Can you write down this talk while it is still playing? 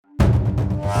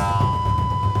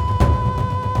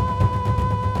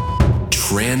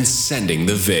Transcending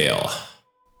the Veil.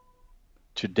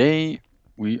 Today,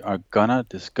 we are gonna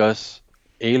discuss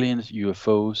aliens,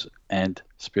 UFOs, and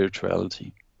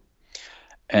spirituality.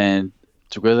 And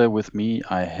together with me,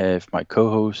 I have my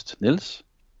co-host Nils.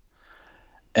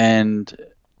 And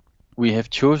we have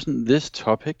chosen this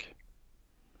topic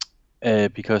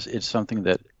because it's something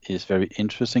that is very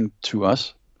interesting to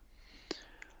us.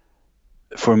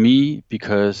 For me,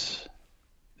 because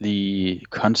the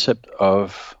concept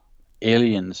of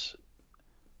aliens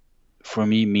for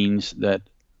me means that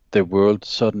the world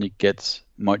suddenly gets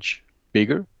much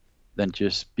bigger than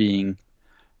just being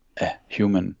a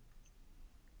human.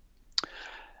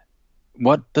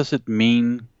 What does it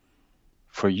mean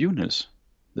for you, Nils,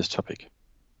 this topic?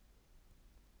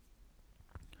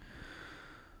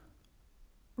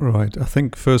 Right. I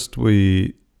think first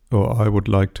I would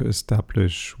like to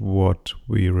establish what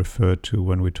we refer to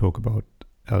when we talk about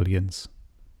aliens.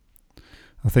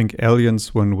 I think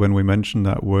aliens, when we mention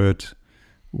that word,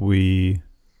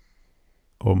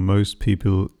 most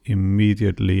people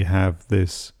immediately have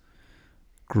this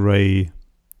grey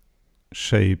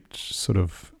shaped, sort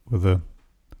of with a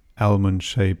almond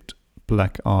shaped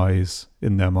black eyes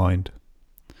in their mind.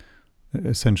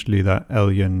 Essentially that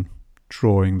alien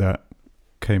drawing that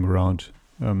came around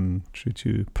due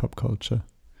to pop culture.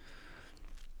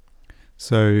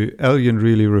 So alien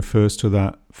really refers to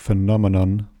that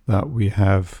phenomenon that we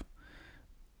have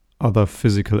other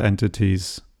physical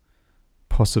entities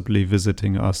possibly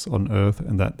visiting us on Earth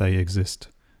and that they exist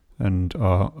and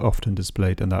are often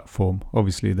displayed in that form.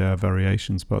 Obviously there are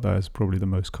variations, but that is probably the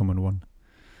most common one.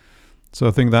 So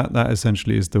I think that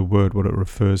essentially is the word, what it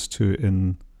refers to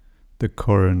in the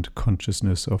current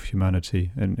consciousness of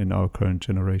humanity in our current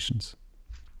generations.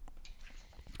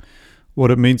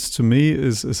 What it means to me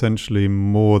is essentially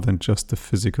more than just the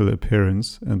physical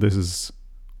appearance, and this is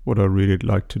what I really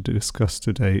like to discuss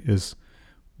today, is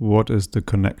what is the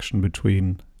connection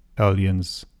between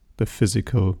aliens, the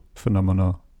physical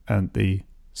phenomena, and the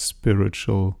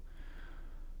spiritual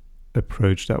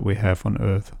approach that we have on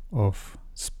Earth of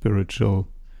spiritual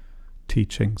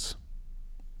teachings.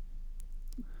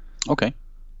 Okay.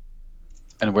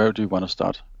 And where do you want to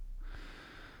start?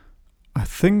 I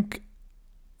think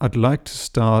I'd like to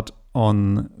start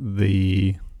on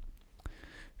the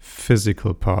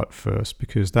physical part first,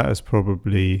 because that is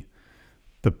probably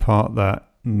the part that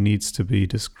needs to be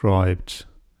described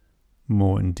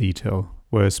more in detail.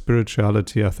 Whereas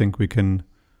spirituality, I think we can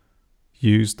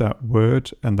use that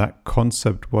word and that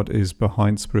concept, what is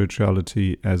behind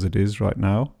spirituality as it is right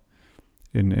now,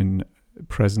 in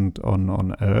present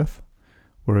on Earth.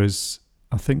 Whereas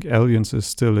I think aliens is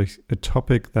still a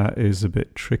topic that is a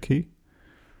bit tricky,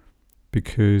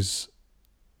 because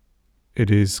it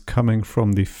is coming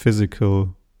from the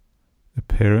physical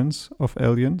appearance of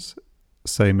aliens,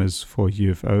 same as for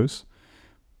UFOs,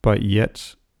 but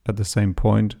yet at the same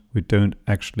point we don't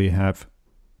actually have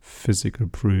physical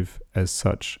proof as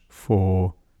such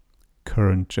for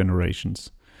current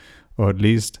generations. Or at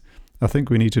least I think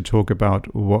we need to talk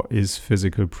about what is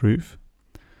physical proof,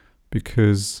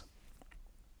 because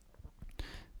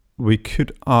we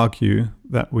could argue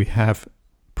that we have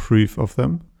proof of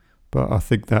them, but I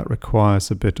think that requires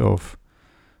a bit of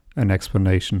an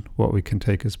explanation what we can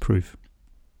take as proof.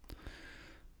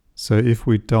 So if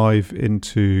we dive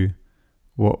into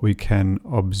what we can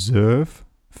observe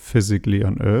physically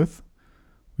on Earth,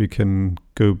 we can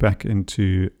go back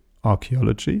into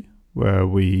archaeology, where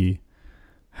we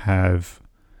have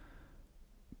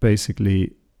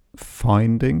basically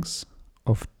findings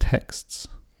of texts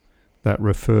that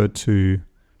refer to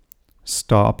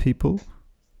star people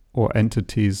or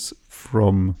entities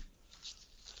from,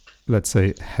 let's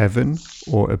say, heaven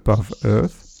or above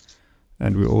Earth.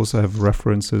 And we also have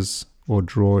references or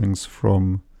drawings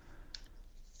from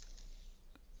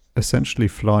essentially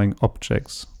flying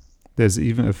objects. There's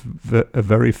even a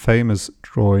very famous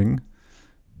drawing,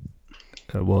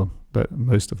 but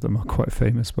most of them are quite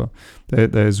famous, but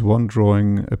there's one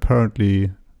drawing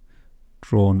apparently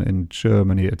drawn in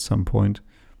Germany at some point,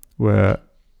 where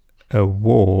a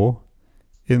war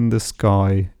in the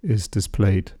sky is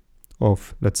displayed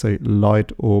of, let's say,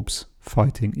 light orbs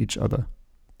fighting each other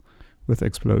with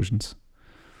explosions.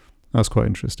 That's quite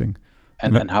interesting.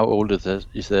 And how old is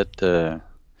that?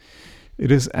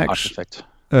 It is artifact?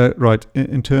 Right.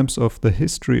 In terms of the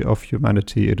history of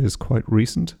humanity, it is quite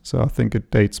recent. So I think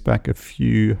it dates back a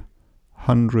few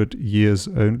 100 years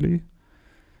only.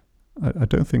 I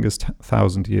don't think it's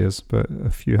 1,000 years, but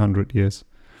a few 100 years.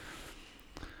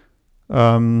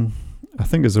 I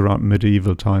think it's around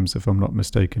medieval times, if I'm not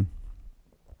mistaken.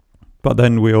 But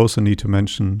then we also need to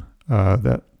mention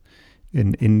that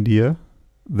in India,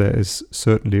 there is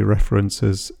certainly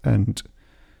references and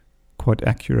quite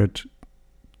accurate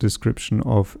description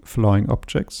of flying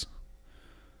objects.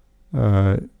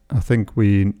 I think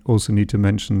we also need to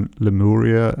mention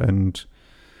Lemuria and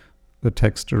the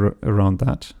text around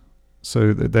that.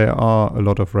 So there are a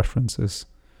lot of references.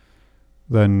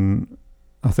 Then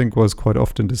I think what's quite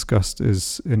often discussed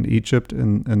is in Egypt,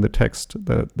 in the text,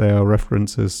 that there are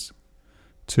references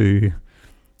to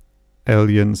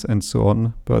aliens and so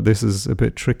on. But this is a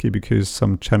bit tricky because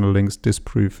some channelings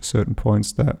disprove certain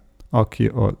points that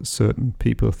or certain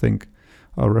people think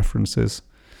are references.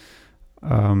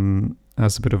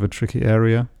 As a bit of a tricky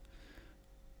area.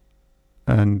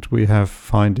 And we have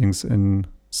findings in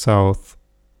South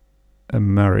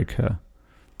America.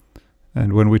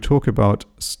 And when we talk about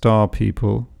star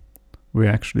people, we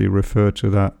actually refer to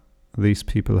that these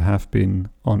people have been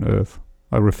on Earth.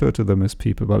 I refer to them as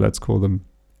people, but let's call them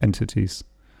entities.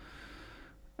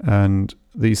 And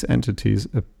these entities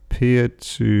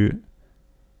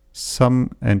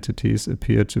some entities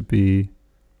appear to be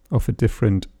of a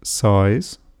different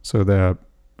size, so they're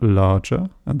larger,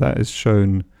 and that is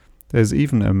shown. There's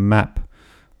even a map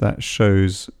that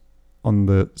shows on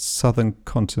the southern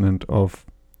continent of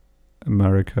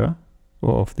America,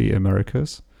 or of the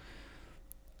Americas,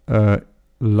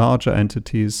 larger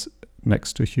entities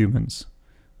next to humans.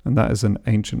 And that is an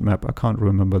ancient map. I can't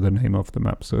remember the name of the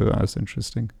map, so that is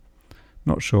interesting.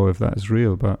 Not sure if that is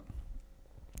real, but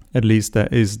at least there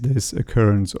is this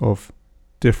occurrence of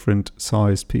different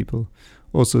sized people.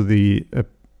 Also,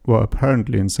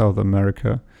 apparently in South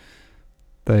America,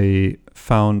 they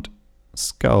found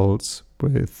skulls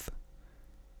with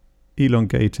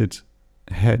elongated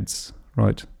heads,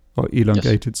 right? Or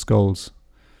elongated skulls.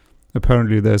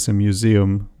 Apparently there's a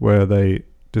museum where they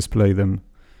display them.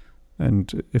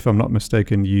 And if I'm not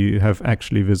mistaken, you have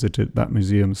actually visited that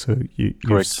museum, so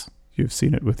you've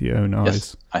seen it with your own eyes.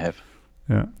 Yes, I have.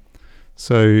 Yeah.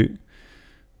 So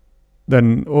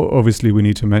then obviously we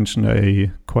need to mention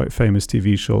a quite famous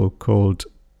TV show called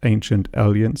Ancient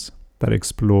Aliens that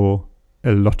explore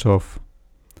a lot of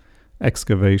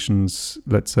excavations,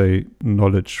 let's say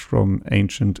knowledge from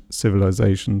ancient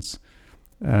civilizations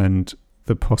and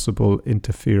the possible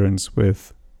interference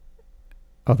with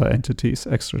other entities,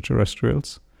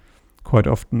 extraterrestrials. Quite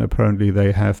often, apparently,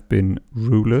 they have been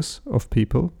rulers of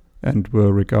people and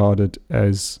were regarded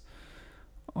as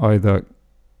either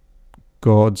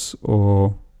gods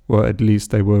or at least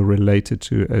they were related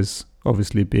to as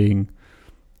obviously being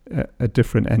a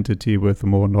different entity with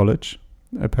more knowledge.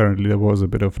 Apparently, there was a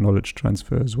bit of knowledge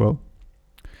transfer as well.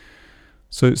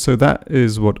 So that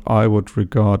is what I would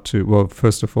regard to. Well,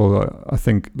 first of all, I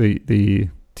think the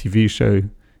TV show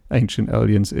Ancient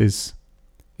Aliens is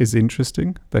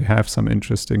interesting. They have some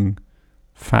interesting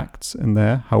facts in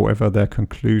there. However, their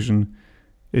conclusion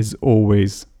is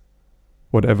always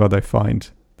whatever they find,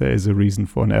 there is a reason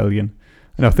for an alien.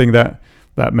 And I think that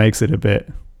makes it a bit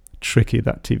tricky,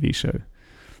 that TV show.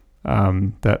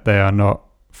 That they are not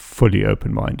fully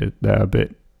open-minded. They're a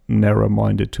bit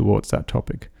narrow-minded towards that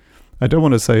topic. I don't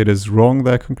want to say it is wrong,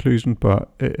 their conclusion,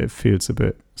 but it feels a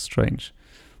bit strange.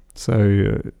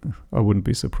 So I wouldn't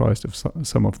be surprised if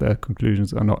some of their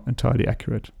conclusions are not entirely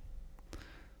accurate.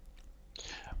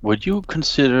 Would you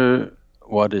consider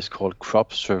what is called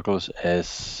crop circles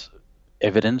as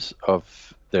evidence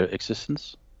of their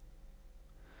existence?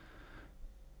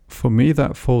 For me,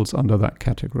 that falls under that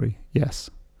category, yes.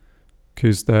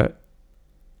 Because there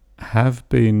have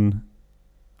been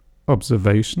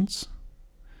observations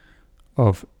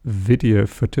of video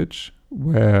footage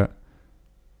where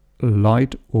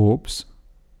light orbs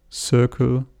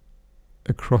circle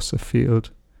across a field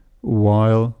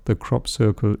while the crop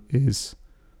circle is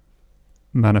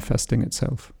manifesting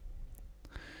itself.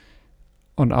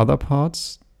 On other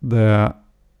parts, there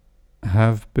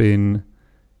have been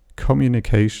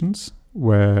communications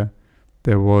where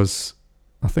there was,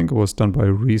 I think it was done by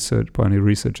any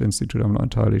research institute, I'm not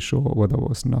entirely sure whether it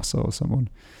was NASA or someone.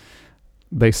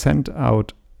 They sent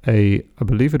out I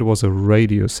believe it was a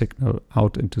radio signal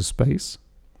out into space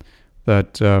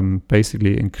that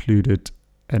basically included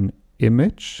an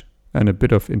image and a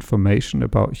bit of information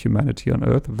about humanity on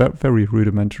Earth, very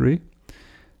rudimentary.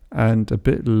 And a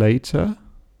bit later,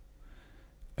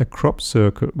 a crop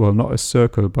circle, well, not a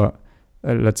circle, but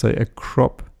let's say a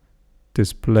crop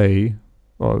display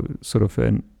or sort of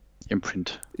an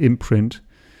imprint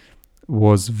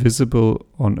was visible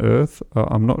on Earth.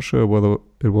 I'm not sure whether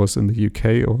it was in the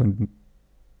UK or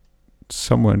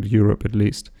somewhere in Europe at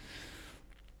least,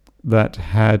 that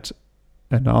had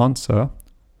an answer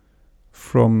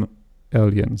from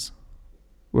aliens,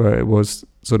 where it was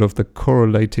sort of the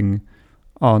correlating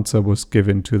answer was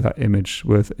given to that image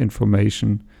with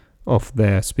information of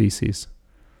their species.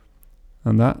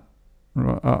 And that,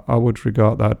 I would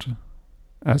regard that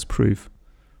as proof.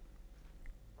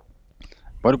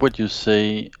 What would you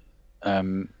say,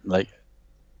 like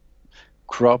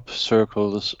crop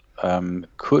circles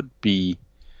could be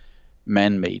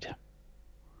man-made?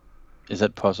 Is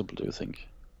that possible, do you think?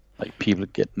 Like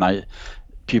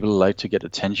people like to get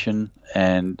attention,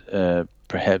 and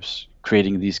perhaps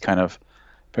creating these kind of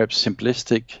perhaps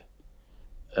simplistic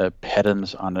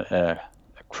patterns on a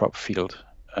crop field.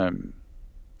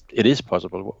 It is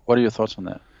possible. What are your thoughts on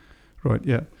that? Right,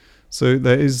 yeah. So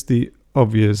there is the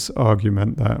obvious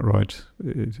argument that, right,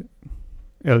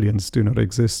 aliens do not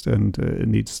exist and it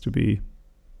needs to be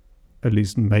at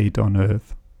least made on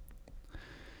Earth.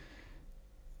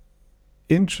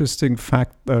 Interesting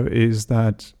fact, though, is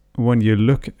that when you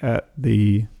look at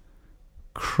the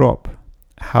crop,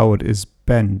 how it is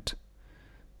bent,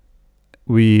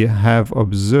 we have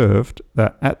observed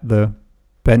that at the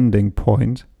bending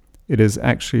point, it is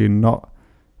actually not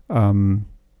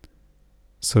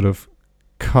sort of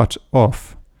cut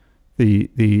off.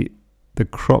 The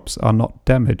crops are not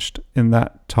damaged in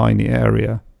that tiny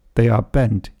area. They are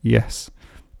bent, yes,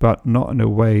 but not in a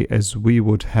way as we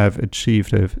would have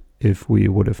achieved if we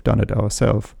would have done it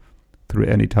ourselves through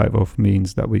any type of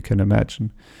means that we can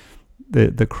imagine.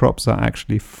 The crops are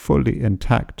actually fully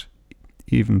intact,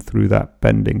 even through that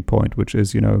bending point, which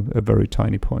is, a very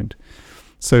tiny point.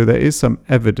 So there is some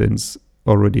evidence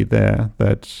already there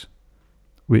that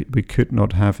we could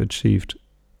not have achieved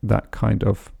that kind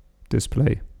of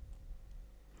display.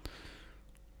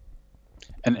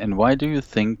 And why do you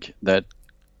think that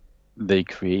they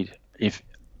create, if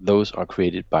those are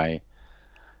created by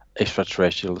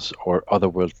extraterrestrials or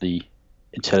otherworldly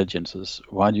intelligences,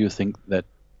 why do you think that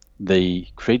they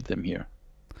create them here?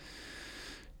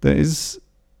 There is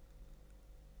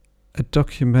a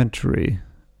documentary,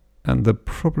 and the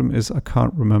problem is I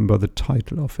can't remember the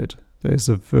title of it. There's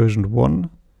a version 1,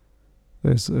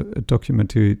 there's a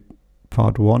documentary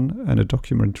part 1, and a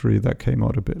documentary that came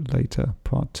out a bit later,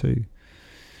 part 2.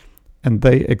 And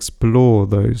they explore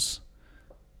those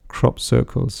crop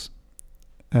circles.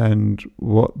 And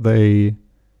what they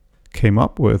came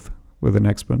up with an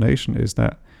explanation is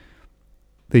that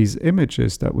these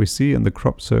images that we see in the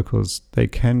crop circles, they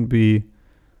can be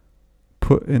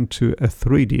put into a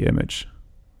 3D image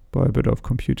by a bit of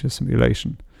computer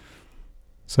simulation.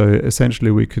 So essentially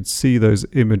we could see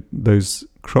those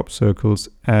crop circles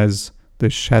as the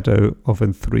shadow of a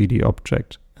 3D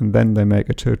object, and then they make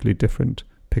a totally different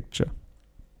picture.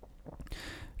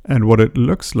 And what it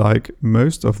looks like,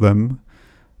 most of them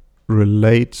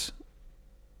relate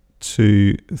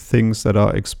to things that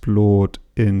are explored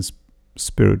in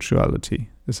spirituality,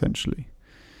 essentially.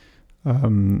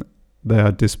 There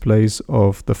are displays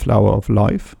of the flower of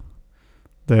life.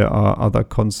 There are other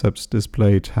concepts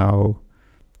displayed how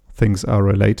things are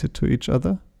related to each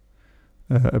other,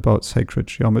 about sacred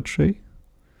geometry,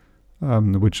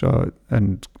 which are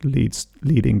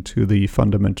leading to the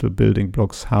fundamental building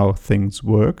blocks, how things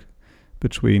work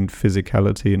between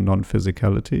physicality and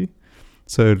non-physicality.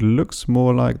 So it looks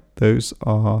more like those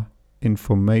are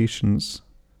informations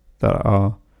that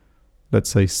are, let's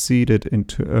say, seeded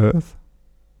into Earth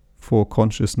for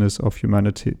consciousness of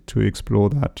humanity to explore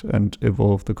that and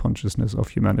evolve the consciousness of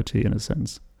humanity in a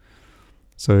sense.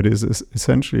 So it is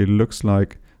essentially, it looks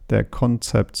like they're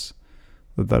concepts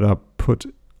that are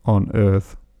put on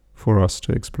Earth for us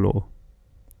to explore.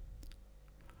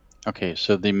 Okay,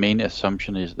 so the main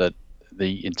assumption is that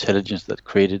the intelligence that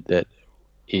created that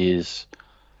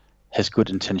has good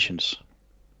intentions.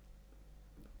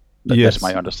 Yes. That's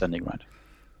my understanding,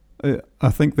 right? I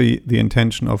think the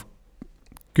intention of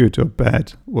good or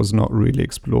bad was not really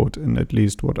explored in at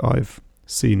least what I've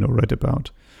seen or read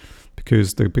about,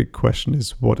 because the big question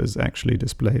is what is actually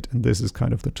displayed, and this is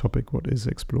kind of the topic, what is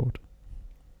explored.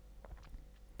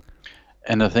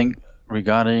 And I think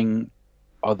regarding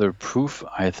other proof,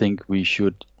 I think we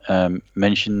should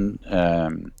mention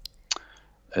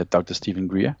Dr. Stephen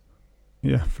Greer.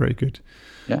 Yeah, very good.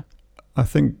 Yeah. I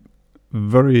think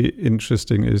very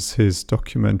interesting is his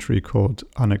documentary called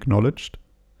Unacknowledged,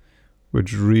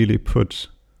 which really put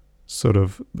sort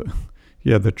of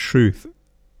the truth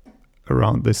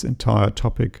around this entire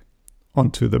topic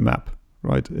onto the map,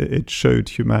 right? It showed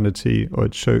humanity, or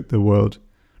it showed the world,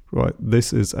 right?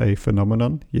 This is a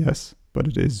phenomenon, yes, but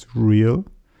it is real.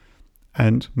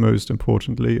 And most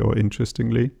importantly, or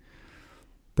interestingly,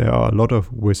 there are a lot of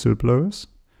whistleblowers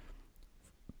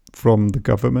from the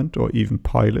government, or even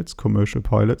pilots, commercial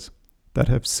pilots, that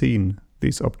have seen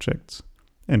these objects.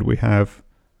 And we have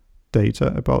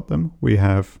data about them. We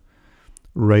have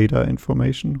radar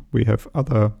information. We have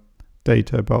other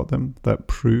data about them that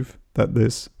prove that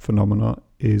this phenomena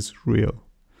is real.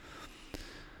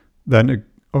 Then it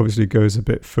obviously goes a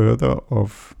bit further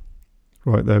of,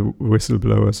 right, they're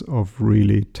whistleblowers of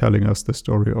really telling us the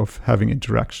story of having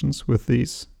interactions with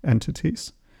these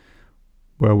entities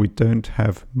where we don't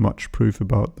have much proof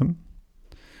about them.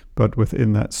 But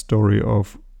within that story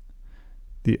of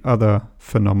the other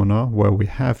phenomena where we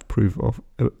have proof of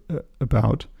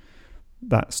about,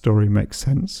 that story makes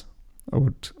sense. I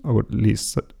would at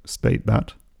least state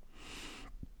that.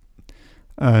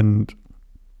 And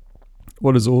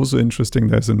what is also interesting,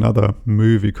 there's another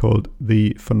movie called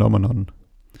The Phenomenon.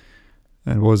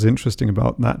 And what's interesting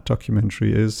about that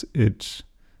documentary is it,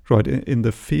 right, in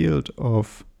the field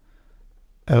of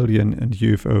alien and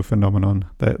UFO phenomenon,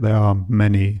 there are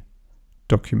many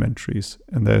documentaries,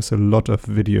 and there's a lot of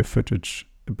video footage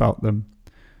about them.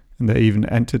 And there are even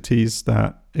entities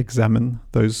that examine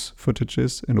those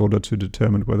footages in order to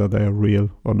determine whether they are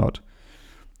real or not.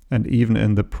 And even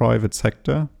in the private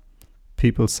sector,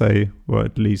 people say, well,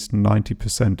 at least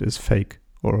 90% is fake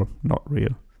or not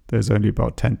real. There's only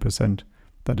about 10%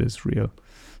 that is real.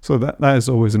 So that is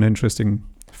always an interesting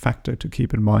factor to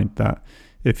keep in mind, that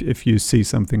if you see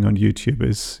something on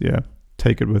YouTube,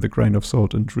 take it with a grain of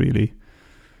salt and really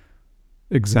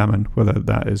examine whether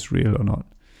that is real or not.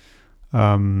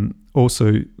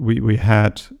 Also, we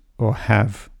had or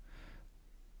have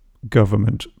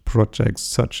government projects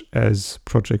such as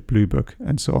Project Blue Book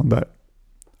and so on that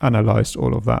analyzed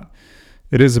all of that.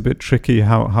 It is a bit tricky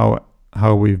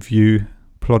how we view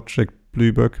Project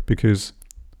Blue Book, because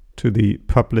to the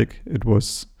public it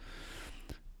was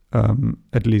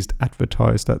at least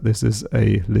advertised that this is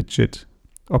a legit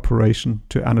operation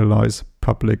to analyze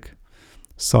public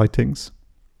sightings.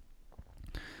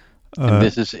 And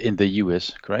this is in the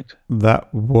US, correct?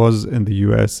 That was in the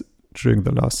US during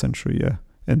the last century, yeah.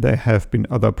 And there have been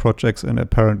other projects, and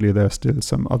apparently there are still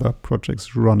some other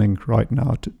projects running right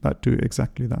now that do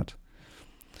exactly that.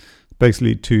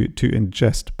 Basically to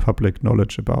ingest public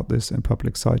knowledge about this and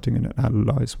public sighting and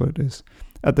analyze what it is.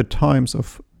 At the times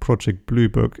of Project Blue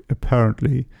Book,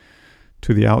 apparently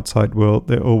to the outside world,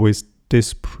 they always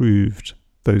disproved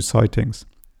those sightings.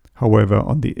 However,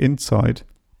 on the inside,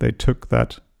 they took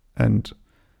that and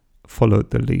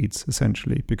followed the leads,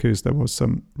 essentially, because there was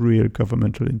some real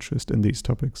governmental interest in these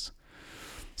topics.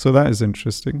 So that is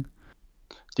interesting.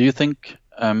 Do you think,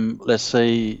 let's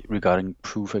say regarding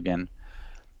proof again,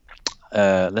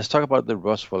 let's talk about the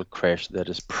Roswell crash that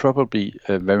is probably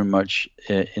very much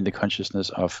in the consciousness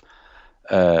of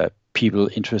people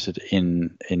interested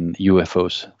in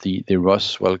UFOs. The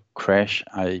Roswell crash,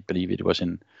 I believe it was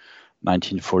in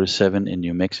 1947 in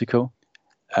New Mexico.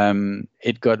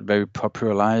 It got very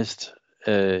popularized,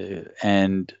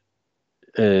 and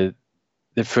the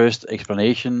first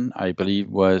explanation, I believe,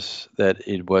 was that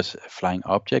it was a flying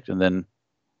object, and then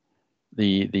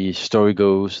the story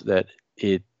goes that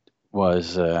it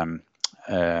was a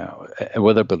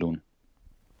weather balloon.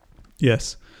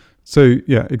 Yes. So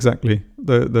yeah, exactly.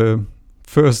 The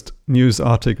first news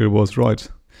article was, right,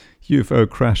 UFO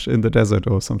crash in the desert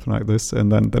or something like this,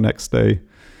 and then the next day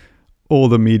all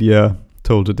the media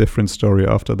told a different story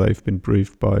after they've been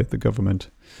briefed by the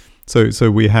government. So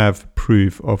we have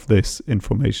proof of this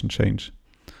information change.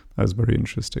 That's very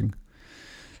interesting.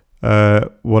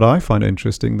 What I find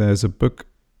interesting, there's a book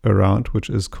around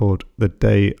which is called The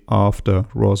Day After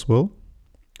Roswell,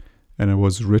 and it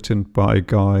was written by a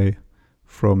guy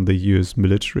from the US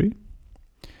military,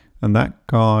 and that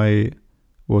guy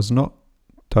was not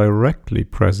directly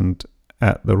present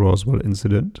at the Roswell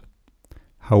incident.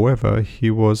 However,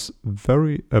 he was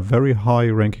a very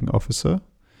high-ranking officer,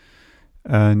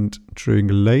 and during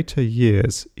later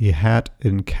years he had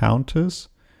encounters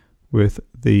with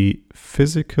the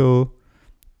physical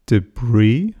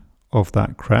debris of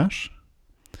that crash.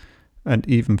 And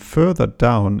even further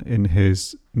down in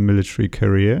his military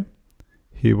career,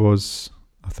 he was,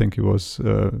 I think he was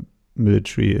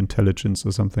military intelligence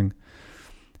or something.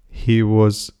 He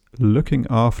was looking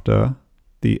after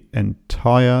the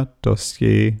entire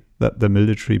dossier that the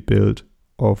military built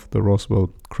of the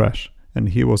Roswell crash. And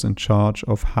he was in charge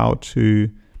of how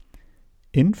to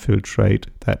infiltrate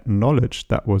that knowledge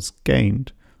that was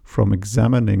gained from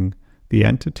examining the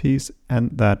entities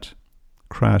and that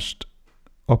crashed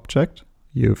object,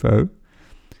 UFO,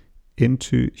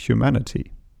 into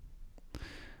humanity.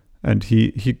 And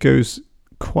he goes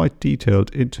quite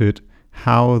detailed into it,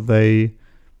 how they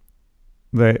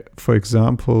for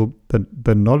example,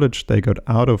 the knowledge they got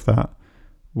out of that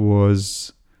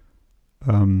was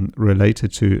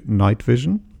related to night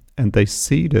vision and they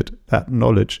seeded that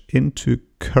knowledge into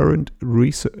current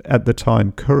research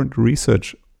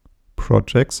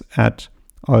projects at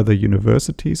either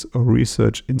universities or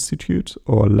research institutes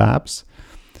or labs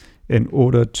in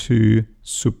order to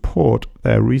support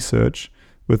their research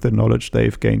with the knowledge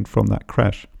they've gained from that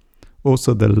crash.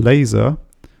 Also, the laser,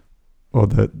 or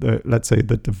the let's say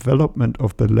the development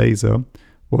of the laser,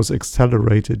 was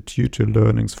accelerated due to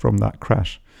learnings from that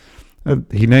crash.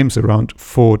 He names around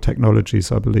 4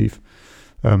 technologies, I believe,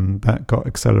 that got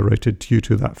accelerated due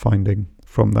to that finding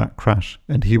from that crash,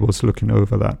 and he was looking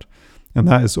over that. And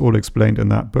that is all explained in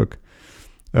that book.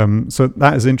 So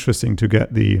that is interesting to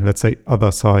get the, let's say,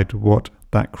 other side, what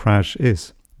that crash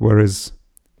is. Whereas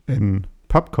in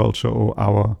pop culture or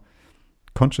our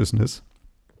consciousness,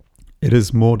 it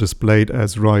is more displayed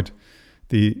as, right,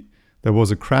 there was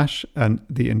a crash and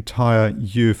the entire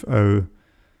UFO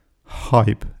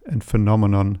hype and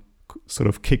phenomenon sort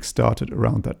of kick-started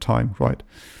around that time, right?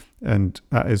 And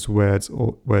that is where it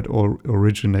all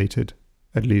originated,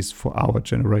 at least for our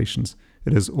generations.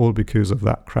 It is all because of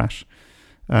that crash.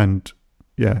 And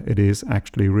yeah, it is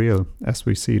actually real, as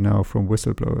we see now from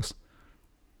whistleblowers.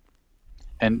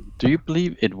 And do you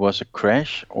believe it was a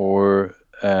crash, or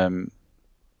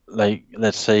like,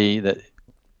 let's say that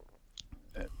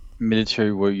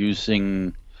military were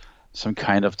using some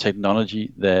kind of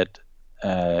technology that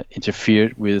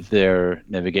interfered with their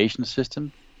navigation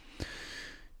system?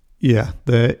 Yeah,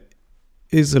 there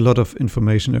is a lot of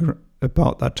information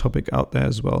about that topic out there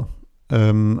as well.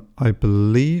 I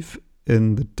believe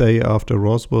in The Day After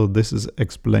Roswell, this is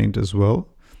explained as well.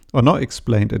 Or not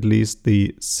explained, at least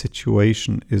the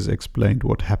situation is explained,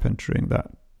 what happened during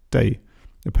that day.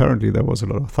 Apparently there was a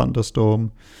lot of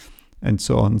thunderstorm and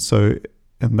so on. So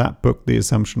in that book, the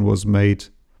assumption was made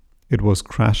it was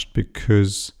crashed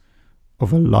because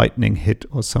of a lightning hit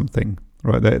or something.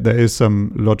 Right? There is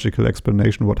some logical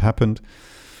explanation what happened.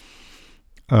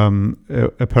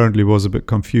 Apparently was a bit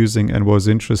confusing and was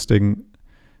interesting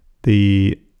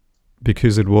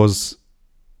because it was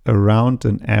around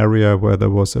an area where there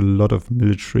was a lot of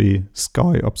military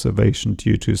sky observation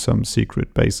due to some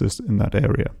secret bases in that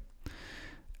area.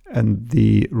 And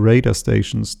the radar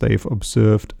stations, they've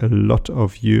observed a lot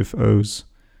of UFOs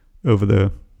over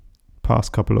the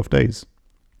past couple of days.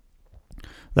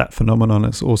 That phenomenon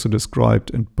is also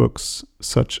described in books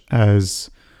such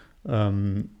as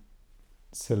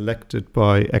Selected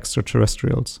by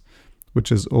Extraterrestrials,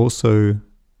 which is also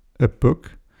a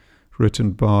book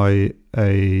written by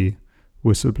a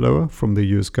whistleblower from the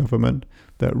US government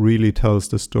that really tells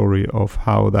the story of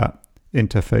how that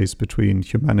interface between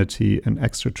humanity and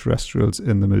extraterrestrials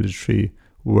in the military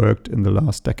worked in the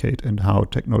last decade and how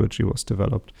technology was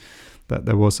developed. That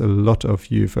there was a lot of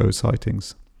UFO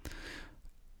sightings.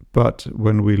 But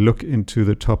when we look into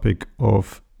the topic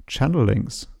of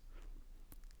channelings,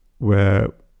 where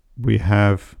we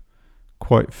have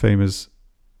quite famous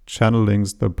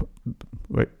channelings,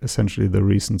 essentially the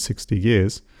recent 60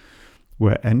 years,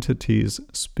 where entities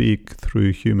speak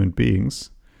through human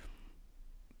beings,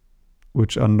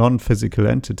 which are non-physical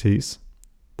entities,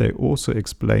 they also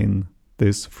explain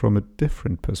this from a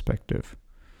different perspective.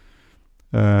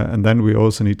 And then we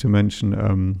also need to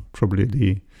mention probably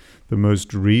the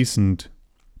most recent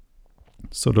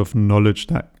sort of knowledge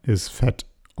that is fed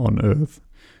on Earth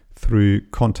through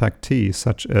contactees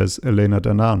such as Elena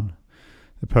Danaan.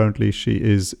 Apparently she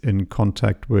is in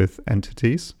contact with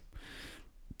entities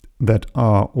that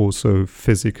are also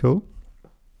physical,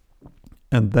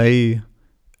 and they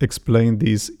explain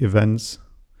these events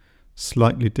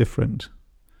slightly different.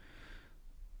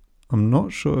 I'm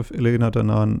not sure if Elena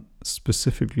Danaan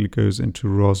specifically goes into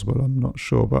Roswell, I'm not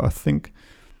sure, but I think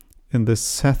in the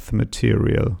Seth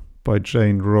material by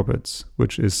Jane Roberts,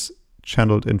 which is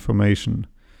channeled information,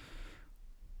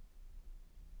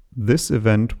 this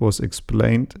event was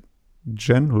explained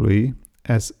generally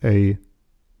as a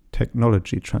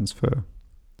technology transfer.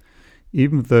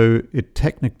 Even though it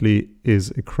technically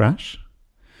is a crash,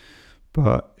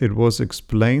 but it was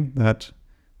explained that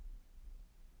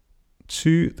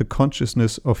to the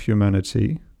consciousness of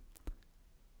humanity,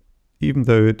 even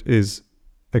though it is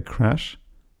a crash,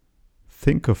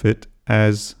 think of it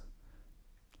as,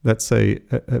 let's say,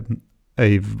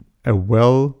 a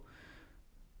well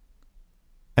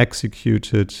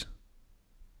executed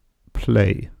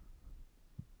play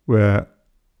where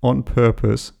on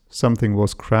purpose something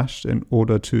was crashed in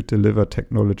order to deliver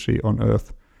technology on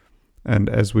Earth. And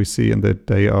as we see in the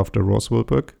Day After Roswell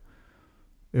book,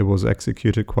 it was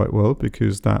executed quite well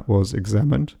because that was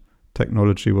examined,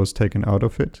 technology was taken out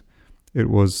of it, it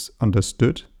was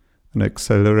understood and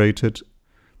accelerated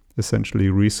essentially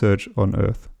research on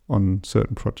Earth, on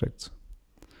certain projects.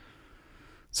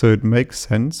 So it makes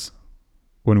sense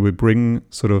when we bring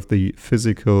sort of the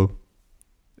physical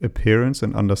appearance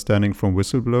and understanding from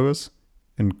whistleblowers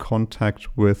in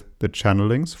contact with the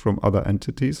channelings from other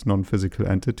entities, non-physical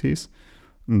entities.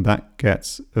 And that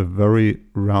gets a very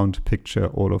round picture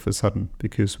all of a sudden,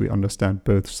 because we understand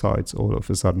both sides all of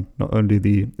a sudden, not only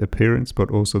the appearance,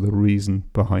 but also the reason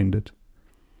behind it.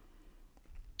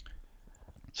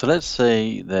 So let's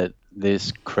say that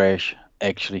this crash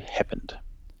actually happened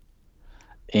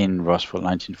in Roswell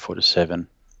 1947.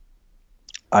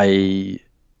 I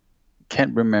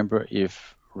can't remember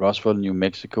if Roswell, New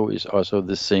Mexico is also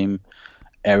the same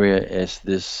area as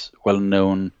this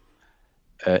well-known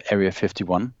Area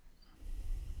 51.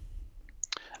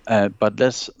 But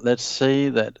let's say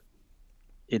that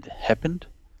it happened,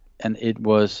 and it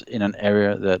was in an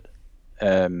area that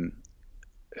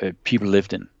people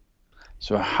lived in.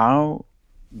 So how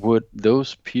would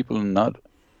those people not?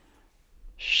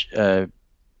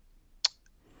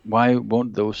 Why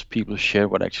won't those people share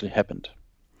what actually happened?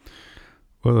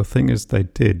 Well, the thing is, they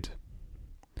did,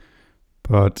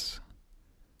 but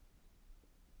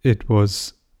it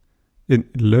was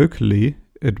locally.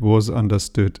 It was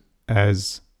understood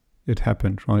as it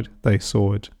happened, right? They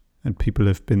saw it, and people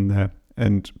have been there,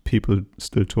 and people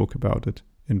still talk about it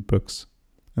in books,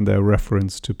 and there are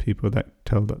reference to people that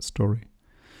tell that story.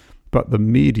 But the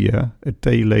media, a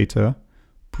day later,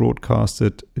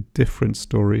 broadcasted a different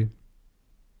story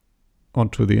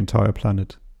onto the entire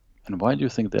planet. And why do you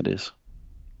think that is?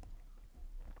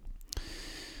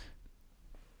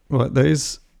 Well, there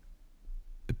is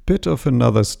a bit of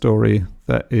another story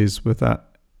that is with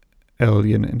that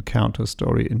alien encounter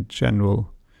story in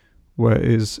general,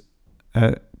 whereas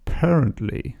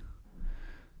apparently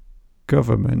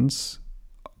governments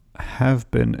have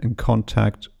been in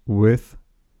contact with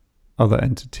other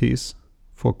entities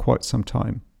for quite some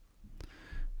time.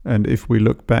 And if we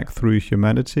look back through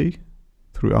humanity,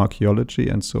 through archaeology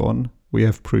and so on, we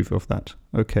have proof of that.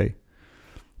 Okay.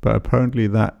 But apparently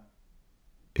that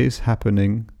is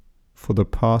happening for the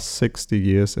past 60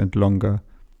 years and longer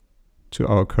to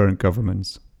our current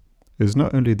governments. It's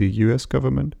not only the US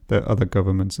government, there are other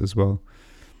governments as well.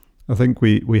 I think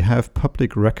we have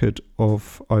public record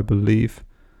of, I believe,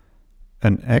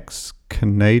 an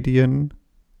ex-Canadian,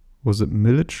 was it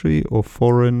military or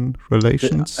foreign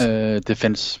relations?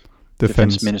 Defense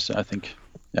minister, I think.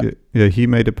 Yeah, he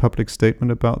made a public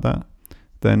statement about that.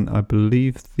 Then I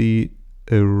believe the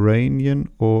Iranian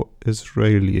or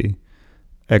Israeli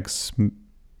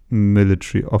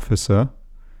ex-military officer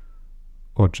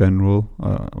or general,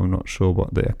 I'm not sure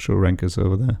what the actual rank is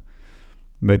over there,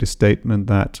 made a statement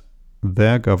that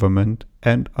their government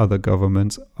and other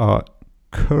governments are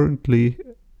currently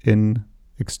in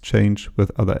exchange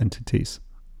with other entities,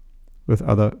 with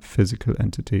other physical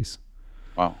entities.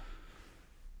 Wow.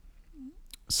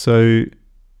 So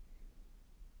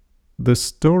the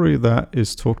story that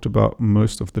is talked about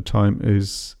most of the time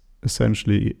is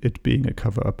essentially it being a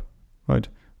cover-up, right?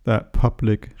 That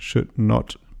public should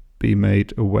not be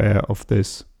made aware of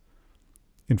this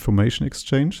information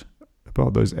exchange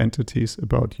about those entities,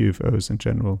 about UFOs in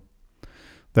general.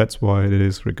 That's why it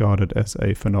is regarded as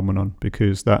a phenomenon,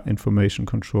 because that information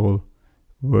control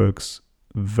works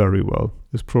very well.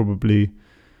 It's probably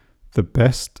the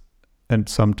best and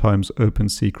sometimes open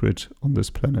secret on this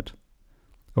planet,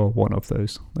 or one of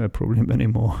those. There are probably many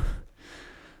more.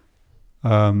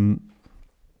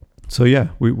 So yeah,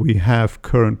 we have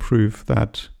current proof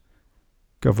that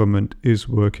government is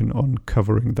working on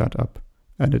covering that up,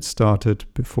 and it started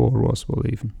before Roswell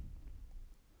even.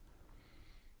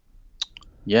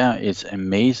 Yeah, it's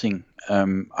amazing.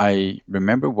 I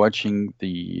remember watching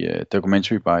the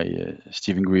documentary by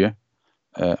Stephen Greer,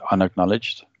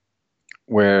 Unacknowledged,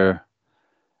 where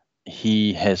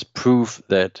he has proof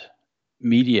that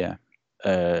media,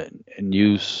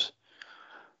 news,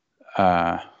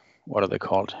 what are they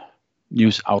called?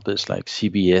 News outlets like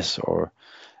CBS or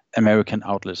American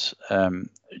outlets,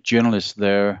 journalists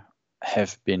there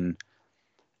have been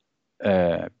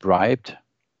bribed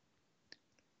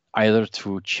either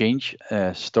to change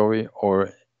a story or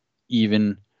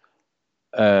even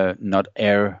not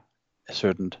air a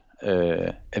certain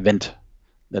event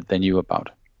that they knew about.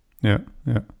 Yeah,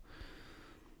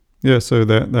 so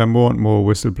there are more and more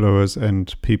whistleblowers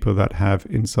and people that have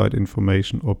inside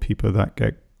information, or people that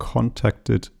get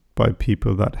contacted by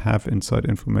people that have inside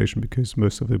information, because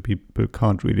most of the people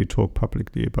can't really talk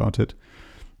publicly about it.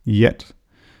 Yet,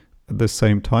 at the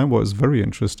same time, what is very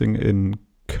interesting in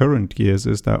current years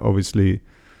is that obviously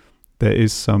there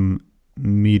is some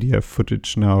media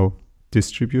footage now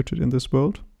distributed in this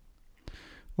world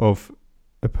of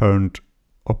apparent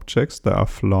objects that are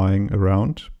flying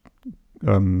around,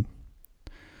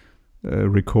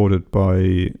 recorded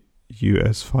by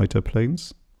US fighter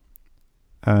planes.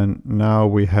 And now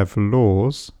we have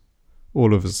laws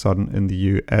all of a sudden in the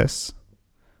US,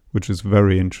 which is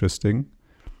very interesting,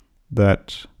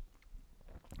 that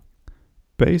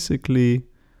basically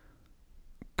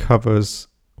covers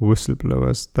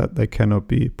whistleblowers that they cannot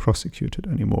be prosecuted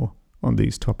anymore on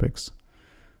these topics.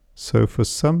 So for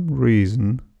some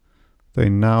reason, they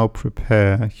now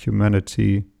prepare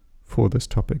humanity for this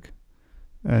topic,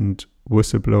 and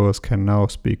whistleblowers can now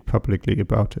speak publicly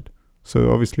about it.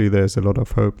 So obviously there's a lot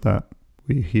of hope that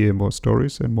we hear more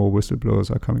stories and more whistleblowers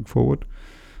are coming forward,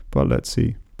 but let's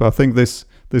see. But I think this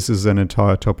is an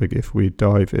entire topic if we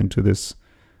dive into this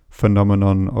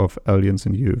phenomenon of aliens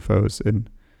and UFOs in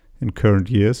current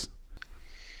years.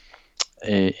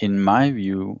 In my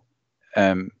view,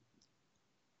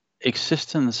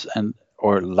 existence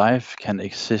or life can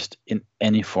exist in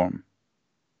any form,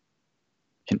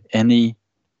 in any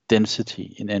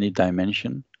density, in any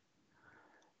dimension.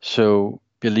 So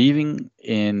believing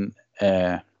in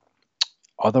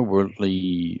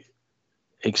otherworldly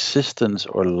existence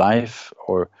or life,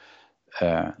 or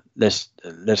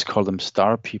let's call them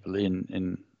star people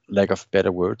in lack of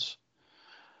better words,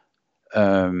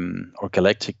 or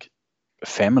galactic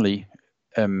family,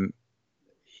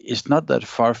 is not that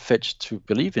far-fetched to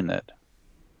believe in that,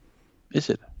 is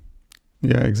it?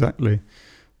 Yeah, exactly.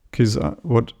 Because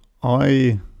what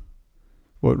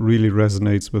really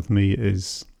resonates with me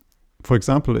is, for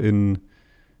example, in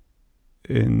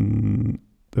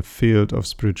the field of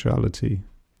spirituality,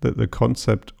 that the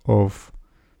concept of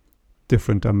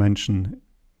different dimensions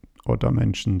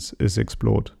is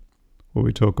explored. Where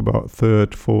we talk about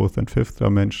third, fourth, and fifth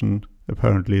dimension,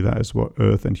 apparently that is what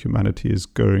Earth and humanity is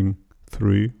going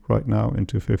through right now,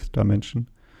 into fifth dimension.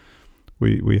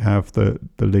 We have the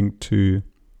link to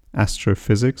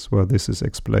astrophysics, where this is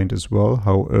explained as well,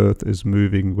 how Earth is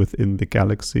moving within the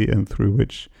galaxy and through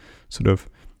which sort of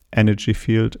energy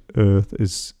field Earth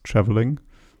is traveling.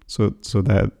 So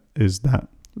that is that,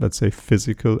 let's say,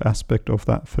 physical aspect of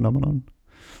that phenomenon.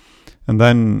 And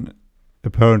then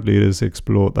apparently it is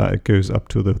explored that it goes up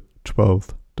to the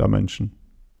 12th dimension.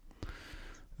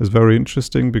 It's very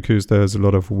interesting because there's a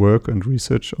lot of work and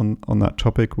research on that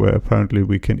topic, where apparently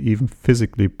we can even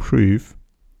physically prove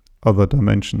other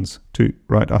dimensions too,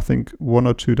 right? I think 1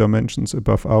 or 2 dimensions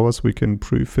above ours we can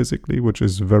prove physically, which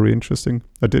is very interesting.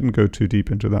 I didn't go too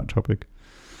deep into that topic.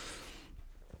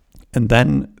 And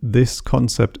then this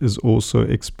concept is also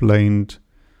explained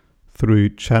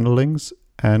through channelings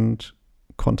and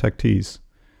contactees.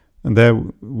 And there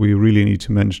we really need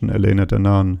to mention Elena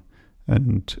Danaan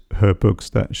and her books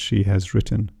that she has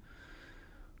written.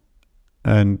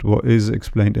 And what is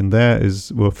explained in there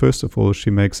is, well, first of all, she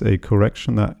makes a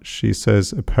correction that she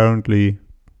says apparently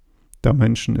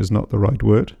dimension is not the right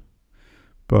word,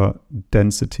 but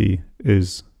density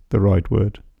is the right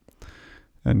word.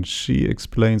 And she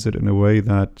explains it in a way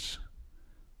that,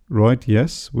 right,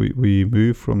 yes, we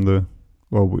move from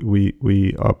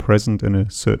we are present in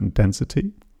a certain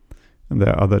density, and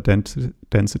there are other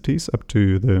densities up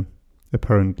to the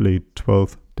apparently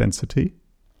 12th density.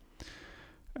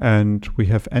 And we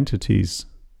have entities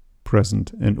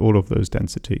present in all of those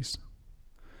densities.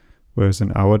 Whereas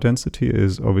in our density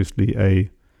is obviously a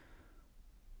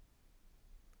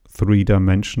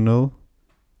 3-dimensional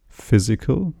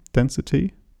physical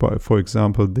density. But for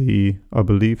example, I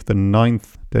believe the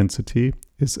 9th density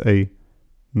is a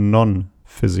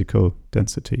non-physical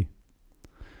density.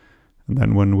 And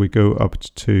then when we go up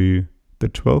to the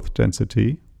 12th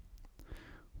density,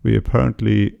 we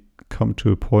apparently come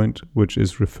to a point which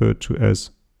is referred to as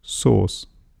source.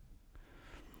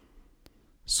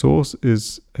 Source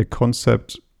is a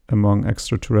concept among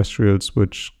extraterrestrials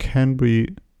which can be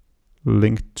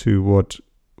linked to what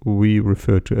we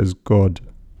refer to as God.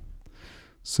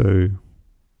 So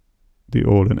the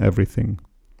all and everything.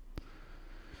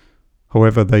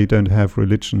 However, they don't have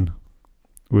religion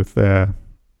with due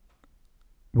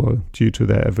to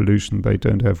their evolution, they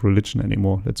don't have religion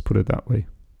anymore, let's put it that way.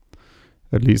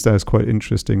 At least that is quite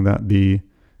interesting, that the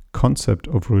concept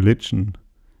of religion,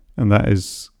 and that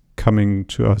is coming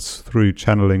to us through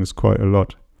channelings quite a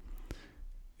lot,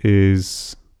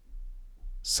 is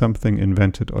something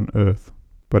invented on Earth,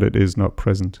 but it is not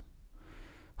present.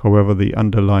 However, the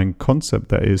underlying concept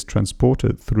that is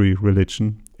transported through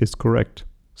religion is correct,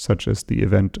 such as the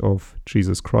event of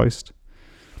Jesus Christ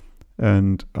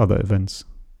and other events,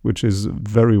 which is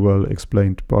very well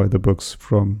explained by the books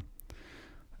from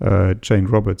Jane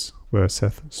Roberts, where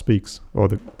Seth Speaks, or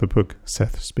the book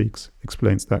Seth Speaks,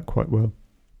 explains that quite well.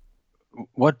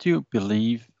 What do you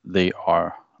believe they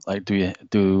are? Like,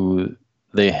 do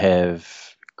they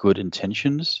have good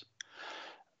intentions?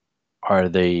 Are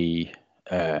they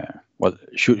well?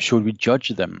 Should we judge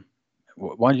them?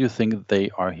 Why do you think they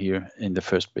are here in the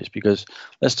first place? Because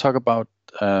let's talk about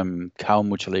cow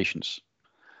mutilations.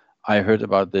 I heard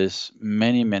about this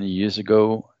many years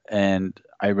ago, and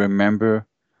I remember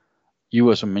you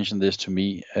also mentioned this to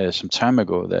me some time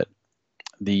ago, that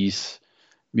these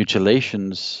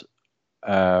mutilations,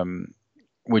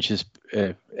 which is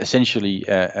essentially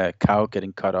a cow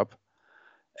getting cut up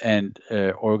and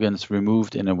organs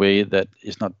removed in a way that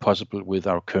is not possible with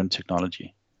our current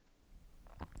technology.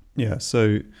 Yeah,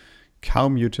 so cow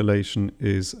mutilation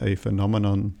is a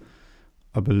phenomenon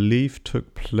I believe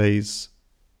took place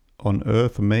on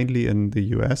Earth, mainly in the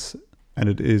US, and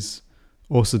it is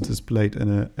also displayed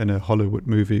in a Hollywood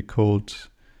movie called,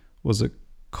 was it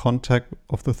Contact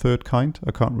of the Third Kind?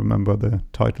 I can't remember the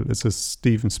title. It's a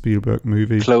Steven Spielberg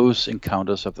movie. Close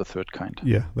Encounters of the Third Kind.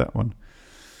 Yeah, that one.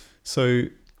 So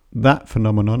that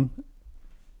phenomenon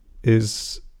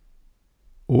is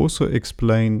also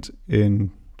explained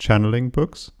in channeling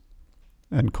books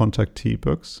and contactee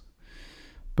books.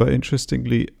 But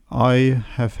interestingly, I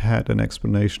have had an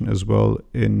explanation as well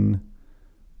in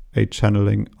a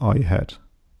channeling I had,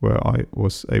 where I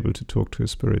was able to talk to a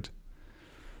spirit.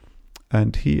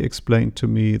 And he explained to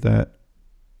me that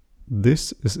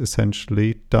this is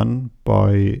essentially done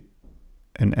by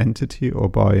an entity or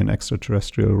by an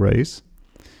extraterrestrial race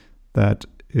that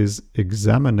is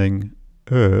examining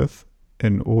Earth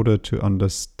in order to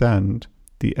understand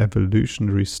the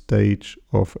evolutionary stage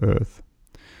of Earth.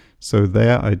 So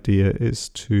their idea is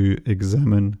to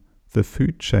examine the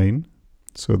food chain.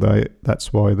 So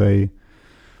that's why they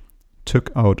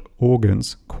took out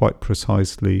organs quite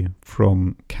precisely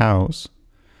from cows,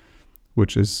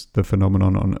 which is the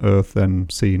phenomenon on Earth then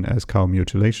seen as cow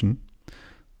mutilation.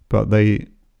 But they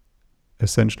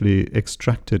essentially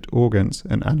extracted organs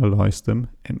and analyzed them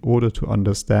in order to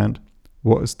understand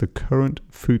what is the current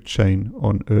food chain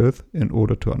on Earth, in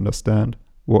order to understand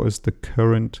what is the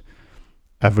current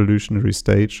evolutionary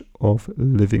stage of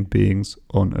living beings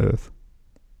on Earth.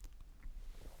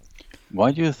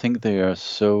 Why do you think they are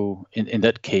so, in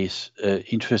that case,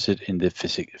 interested in the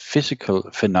physical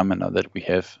phenomena that we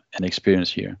have and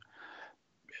experience here?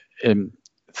 I'm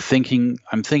thinking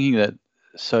that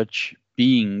such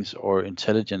beings or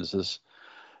intelligences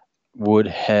would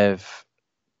have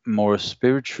more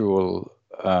spiritual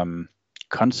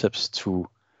concepts to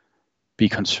be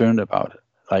concerned about.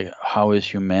 Like, how is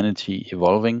humanity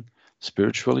evolving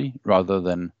spiritually, rather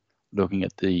than looking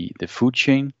at the food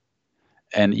chain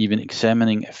and even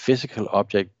examining a physical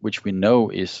object, which we know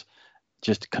is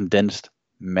just condensed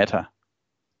matter,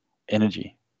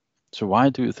 energy. So why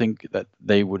do you think that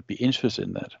they would be interested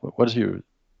in that? What is your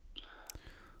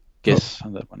guess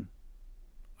on that one?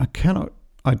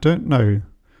 I don't know,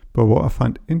 but what I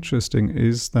find interesting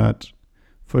is that,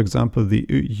 for example, the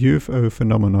UFO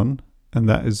phenomenon, and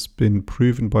that has been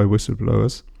proven by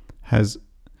whistleblowers, has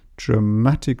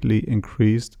dramatically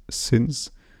increased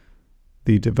since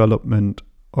the development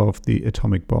of the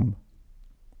atomic bomb.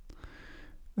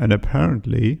 And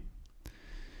apparently,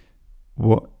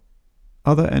 what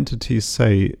other entities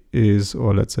say is,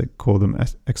 or let's say call them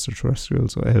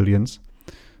extraterrestrials or aliens,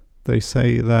 they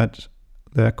say that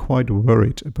they're quite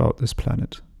worried about this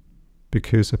planet,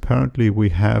 because apparently we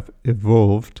have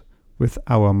evolved with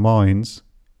our minds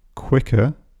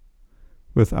quicker,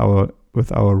 with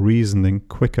our reasoning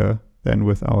quicker than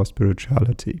with our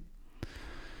spirituality.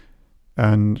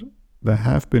 And there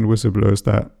have been whistleblowers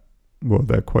that, well,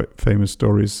 they're quite famous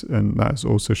stories, and that is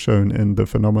also shown in The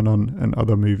Phenomenon and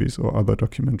other movies or other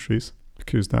documentaries,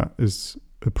 because that is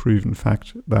a proven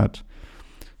fact that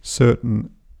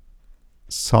certain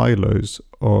silos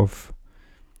of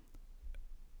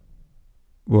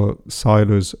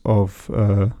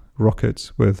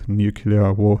rockets with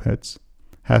nuclear warheads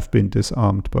have been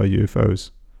disarmed by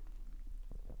UFOs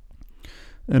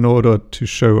in order to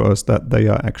show us that they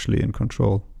are actually in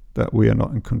control, that we are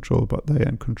not in control, but they are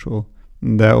in control.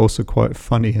 And there are also quite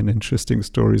funny and interesting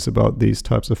stories about these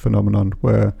types of phenomenon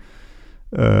where,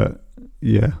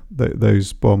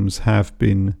 those bombs have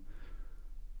been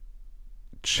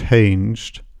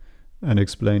changed and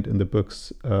explained in the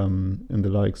books in the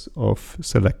likes of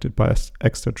Selected by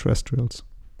Extraterrestrials.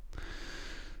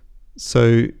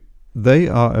 So they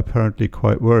are apparently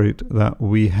quite worried that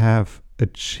we have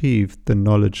achieved the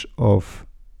knowledge of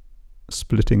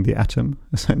splitting the atom,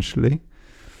 essentially,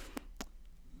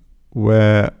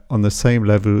 where on the same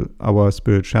level our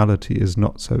spirituality is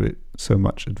not so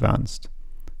much advanced.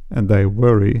 And they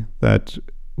worry that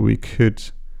we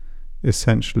could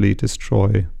essentially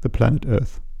destroy the planet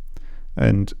Earth.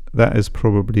 And that is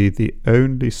probably the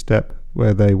only step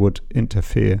where they would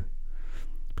interfere,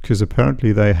 because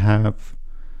apparently they have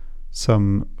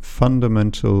some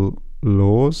fundamental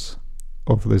laws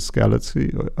of this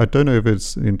galaxy. I don't know if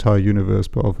it's the entire universe,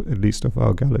 but at least of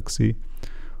our galaxy,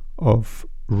 of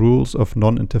rules of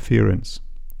non-interference,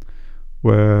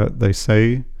 where they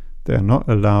say they are not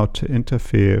allowed to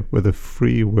interfere with the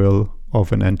free will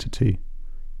of an entity.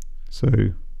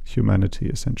 So humanity,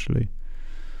 essentially.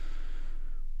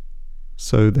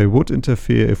 So they would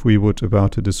interfere if we were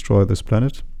about to destroy this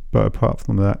planet, but apart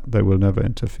from that, they will never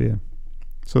interfere.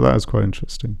 So that is quite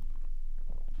interesting.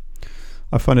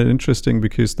 I find it interesting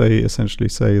because they essentially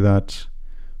say that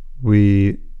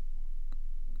we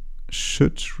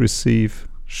should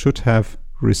have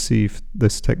received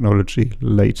this technology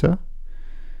later,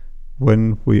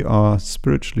 when we are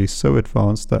spiritually so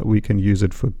advanced that we can use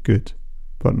it for good,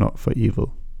 but not for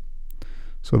evil.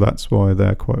 So that's why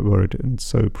they're quite worried and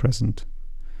so present.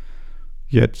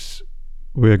 Yet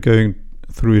we're going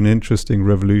through an interesting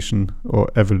revolution or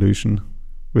evolution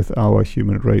with our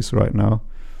human race right now.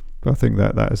 But I think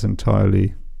that is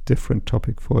entirely different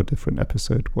topic for a different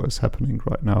episode, what is happening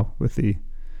right now with the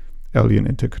alien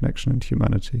interconnection and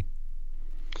humanity.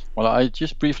 Well, I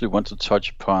just briefly want to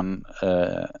touch upon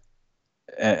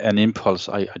an impulse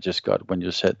I just got when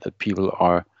you said that people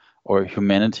are, or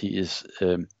humanity is,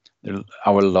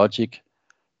 our logic,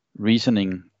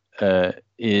 reasoning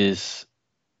is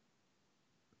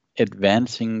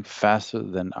advancing faster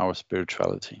than our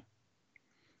spirituality.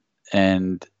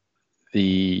 And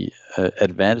the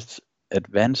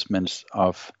advancements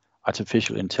of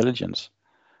artificial intelligence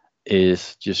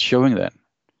is just showing that.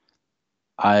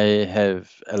 I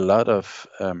have a lot of,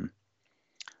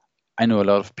 I know a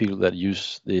lot of people that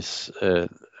use this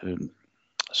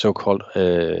so-called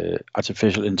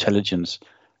artificial intelligence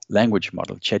language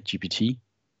model, ChatGPT,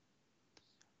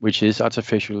 which is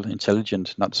artificial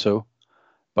intelligence, not so,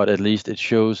 but at least it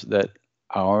shows that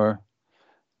our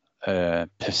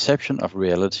perception of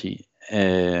reality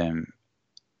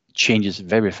changes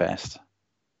very fast,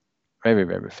 very,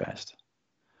 very fast.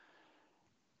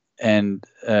 And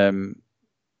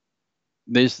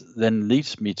this then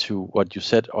leads me to what you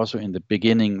said also in the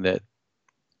beginning, that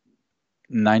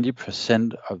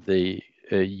 90% of the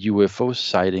UFO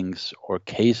sightings or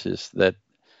cases that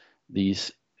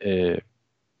these,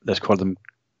 let's call them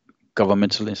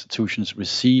governmental institutions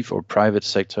receive, or private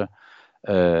sector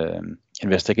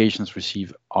investigations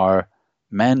receive, are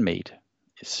man-made.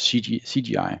 It's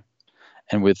CGI.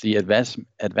 And with the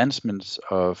advancements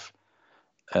of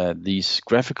these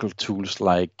graphical tools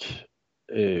like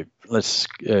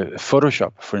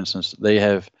Photoshop, for instance, they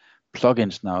have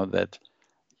plugins now that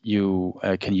you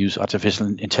can use artificial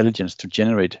intelligence to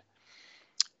generate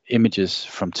images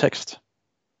from text.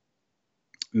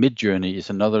 Midjourney is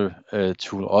another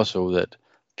tool also that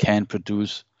can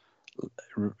produce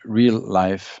real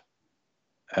life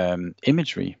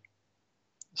imagery.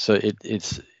 So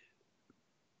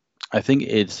I think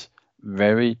it's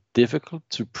very difficult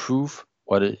to prove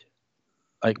what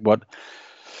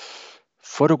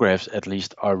photographs at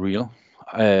least are real.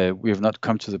 We have not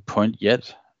come to the point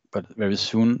yet, but very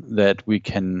soon, that we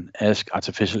can ask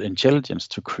artificial intelligence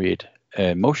to create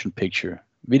motion picture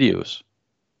videos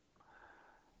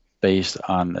based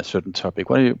on a certain topic.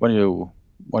 What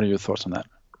are your thoughts on that?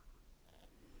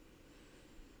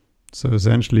 So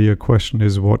essentially your question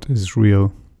is, what is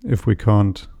real if we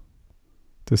can't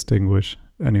distinguish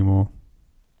anymore?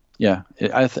 Yeah,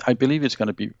 I believe it's going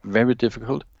to be very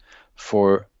difficult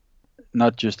for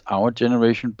not just our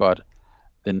generation, but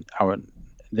then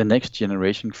the next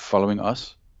generation following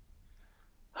us.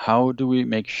 How do we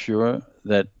make sure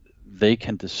that they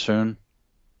can discern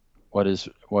what is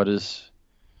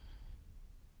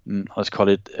let's call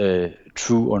it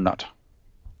true or not,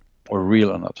 or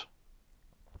real or not?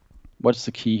 What's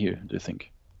the key here, do you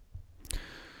think?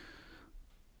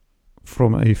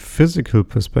 From a physical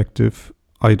perspective,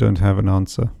 I don't have an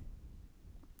answer.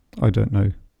 I don't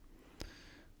know.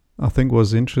 I think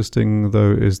what's interesting,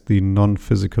 though, is the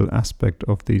non-physical aspect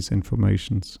of these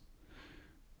informations.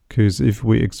 Because if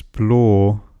we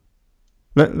explore...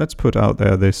 Let's put out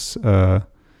there this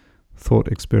thought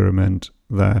experiment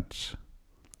that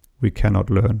we cannot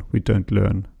learn, we don't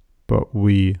learn, but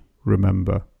we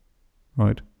remember,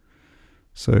 right?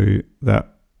 So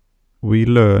that we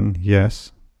learn,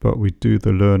 yes, but we do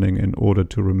the learning in order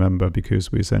to remember,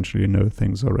 because we essentially know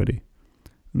things already.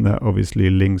 And that obviously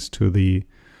links to the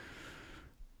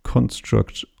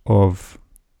construct of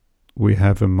we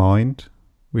have a mind,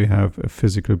 we have a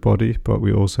physical body, but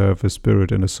we also have a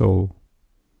spirit and a soul.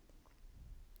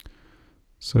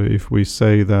 So if we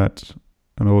say that,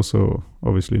 and also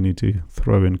obviously need to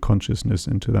throw in consciousness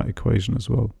into that equation as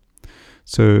well.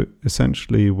 So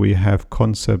essentially we have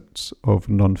concepts of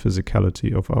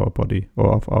non-physicality of our body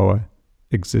or of our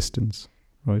existence,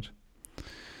 right?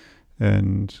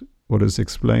 And what is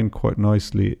explained quite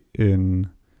nicely in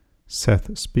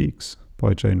Seth Speaks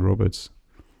by Jane Roberts.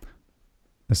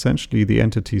 Essentially the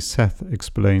entity Seth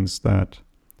explains that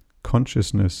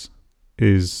consciousness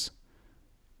is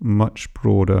much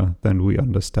broader than we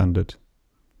understand it,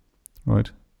 right?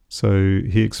 So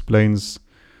he explains,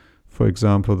 for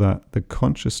example, that the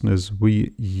consciousness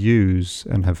we use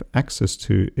and have access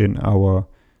to in our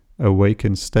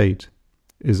awakened state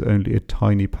is only a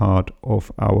tiny part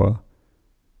of our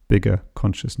bigger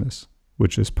consciousness,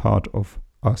 which is part of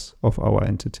us, of our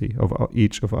entity, of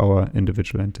each of our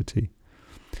individual entity.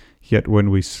 Yet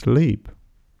when we sleep,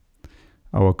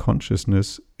 our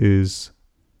consciousness is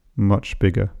much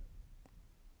bigger,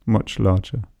 much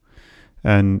larger.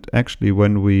 And actually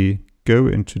when we go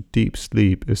into deep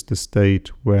sleep is the state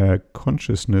where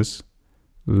consciousness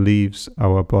leaves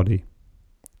our body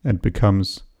and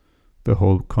becomes the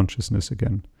whole consciousness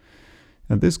again.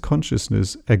 And this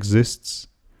consciousness exists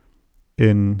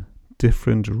in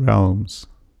different realms.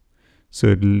 So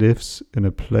it lives in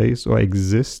a place or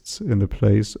exists in a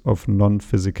place of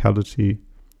non-physicality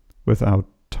without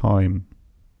time.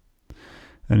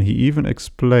 And he even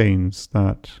explains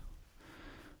that,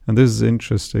 and this is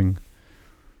interesting,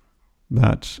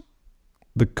 that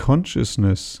the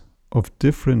consciousness of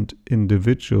different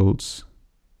individuals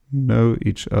know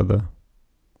each other.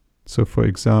 So for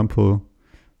example,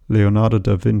 Leonardo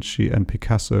da Vinci and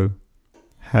Picasso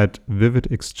had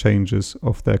vivid exchanges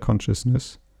of their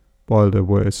consciousness while they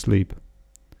were asleep,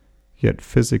 yet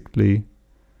physically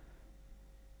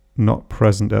not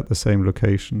present at the same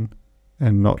location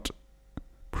and not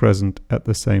present at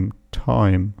the same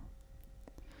time.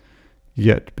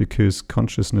 Yet, because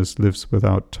consciousness lives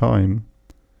without time,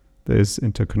 there is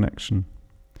interconnection.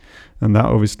 And that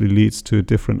obviously leads to a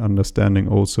different understanding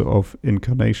also of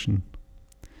incarnation,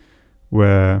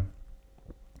 where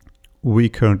we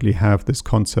currently have this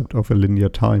concept of a linear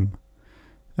time,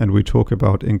 and we talk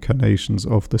about incarnations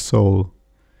of the soul.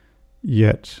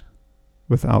 Yet,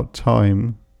 without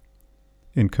time,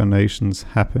 incarnations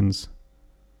happens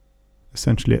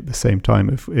essentially at the same time,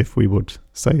 if we would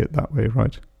say it that way,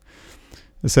 right?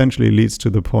 Essentially leads to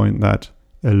the point that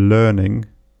a learning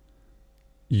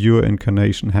your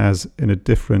incarnation has in a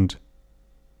different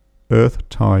earth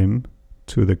time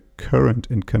to the current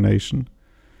incarnation,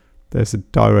 there's a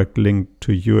direct link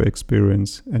to your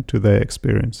experience and to their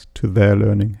experience, to their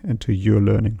learning and to your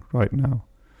learning right now,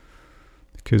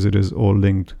 because it is all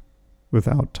linked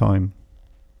without time.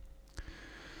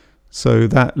 So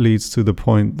that leads to the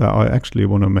point that I actually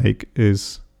want to make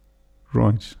is,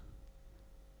 right,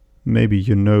 maybe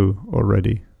you know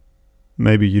already.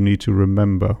 Maybe you need to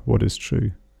remember what is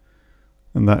true.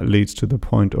 And that leads to the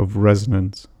point of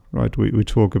resonance, right? We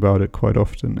talk about it quite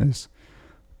often, is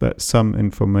that some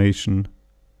information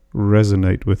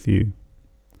resonate with you.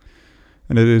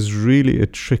 And it is really a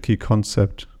tricky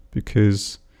concept,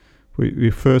 because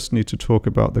we first need to talk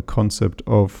about the concept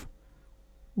of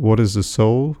what is a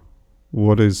soul,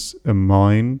 what is a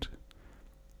mind,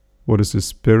 what is a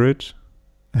spirit,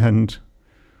 and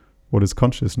what is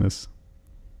consciousness.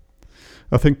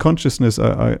 I think consciousness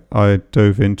I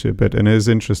dove into a bit, and it is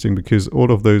interesting because all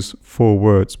of those four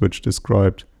words which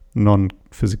described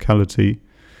non-physicality,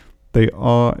 they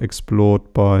are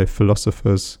explored by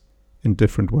philosophers in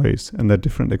different ways, and there are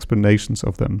different explanations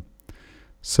of them.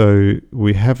 So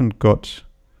we haven't got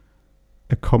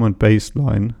a common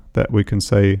baseline that we can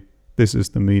say, this is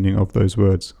the meaning of those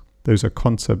words. Those are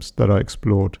concepts that are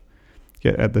explored.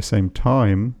 Yet at the same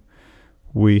time,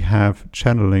 we have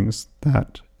channelings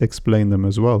that explain them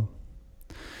as well.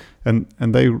 And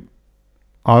they,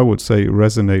 I would say,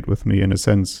 resonate with me in a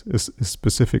sense, is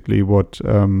specifically what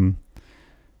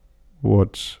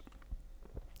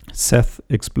Seth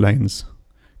explains,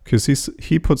 because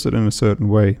he puts it in a certain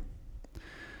way.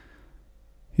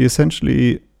 He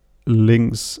essentially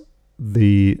links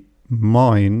the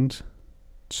mind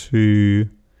to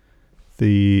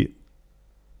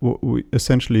what we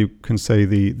essentially can say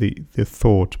the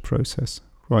thought process,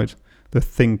 right? The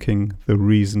thinking, the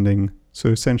reasoning. So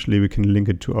essentially we can link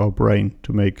it to our brain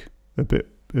to make a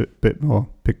bit more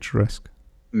picturesque.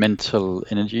 Mental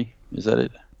energy, is that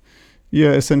it?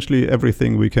 Yeah, essentially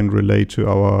everything we can relate to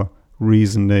our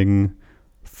reasoning,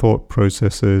 thought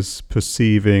processes,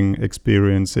 perceiving,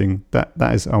 experiencing, that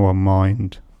is our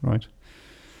mind, right?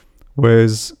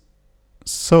 Whereas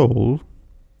soul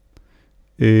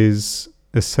is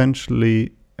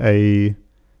essentially a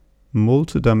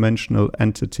multidimensional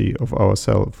entity of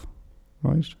ourself,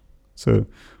 right? So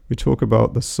we talk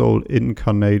about the soul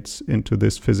incarnates into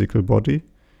this physical body,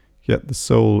 yet the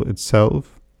soul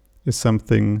itself is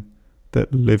something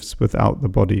that lives without the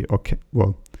body,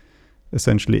 or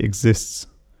essentially exists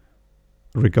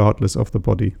regardless of the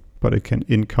body, but it can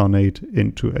incarnate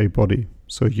into a body.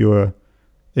 So your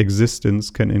existence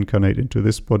can incarnate into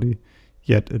this body,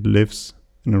 yet it lives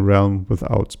in a realm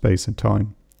without space and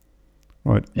time,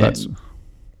 right?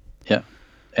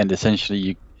 And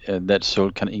essentially that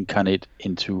soul can incarnate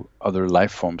into other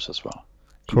life forms as well,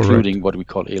 Correct. Including what we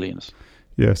call aliens.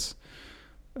 Yes.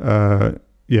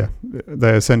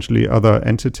 They're essentially other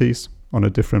entities on a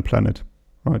different planet,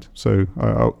 right? So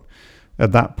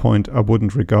at that point, I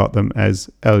wouldn't regard them as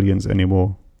aliens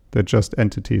anymore. They're just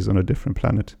entities on a different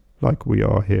planet, like we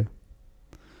are here.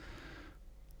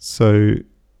 So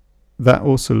that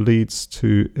also leads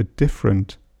to a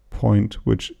different point,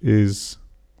 which is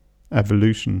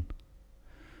evolution.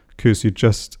 Because you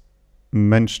just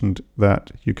mentioned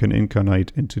that you can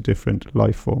incarnate into different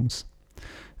life forms.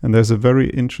 And there's a very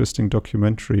interesting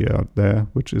documentary out there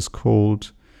which is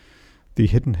called The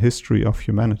Hidden History of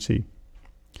Humanity.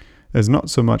 It's not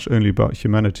so much only about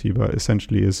humanity, but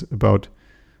essentially is about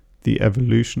the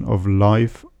evolution of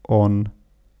life on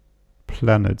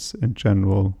planets in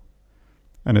general.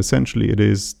 And essentially it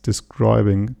is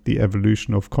describing the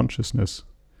evolution of consciousness,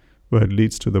 where it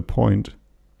leads to the point,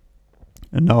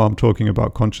 and now I'm talking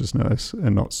about consciousness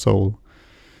and not soul,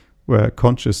 where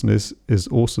consciousness is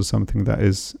also something that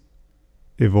is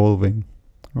evolving,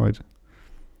 right?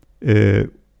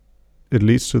 It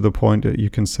leads to the point that you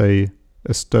can say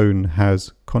a stone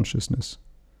has consciousness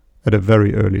at a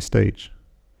very early stage.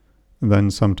 And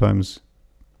then sometimes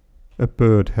a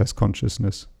bird has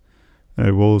consciousness, and it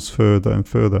evolves further and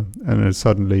further, and then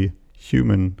suddenly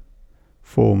human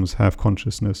forms have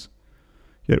consciousness.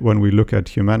 Yet when we look at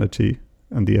humanity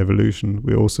and the evolution,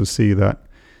 we also see that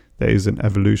there is an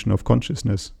evolution of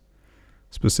consciousness.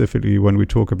 Specifically, when we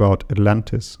talk about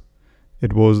Atlantis,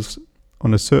 it was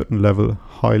on a certain level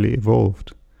highly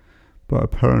evolved, but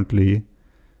apparently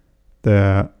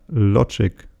their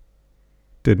logic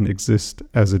didn't exist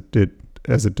as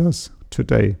it does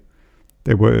today.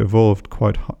 They were evolved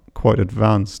quite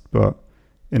advanced, but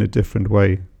in a different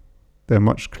way. They're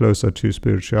much closer to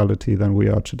spirituality than we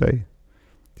are today.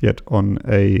 Yet on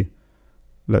a,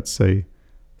 let's say,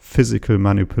 physical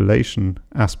manipulation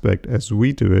aspect as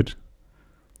we do it,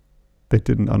 they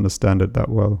didn't understand it that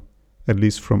well, at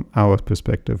least from our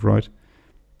perspective, right?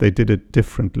 They did it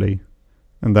differently,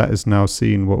 and that is now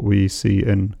seen what we see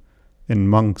in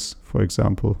monks, for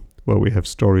example, where we have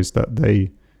stories that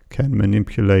they can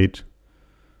manipulate,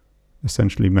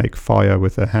 essentially make fire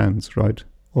with their hands, right?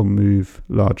 Or move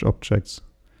large objects.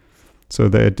 So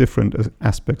there are different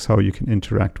aspects how you can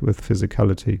interact with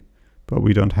physicality, but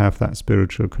we don't have that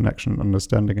spiritual connection and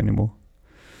understanding anymore.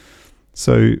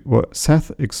 So what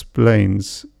Seth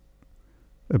explains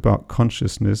about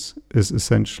consciousness is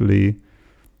essentially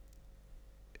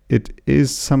it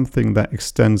is something that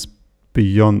extends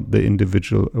beyond the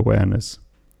individual awareness.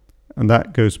 And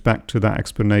that goes back to that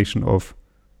explanation of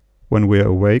when we're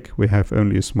awake, we have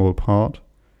only a small part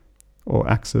or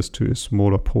access to a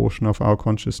smaller portion of our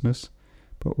consciousness.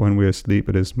 But when we're asleep,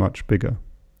 it is much bigger.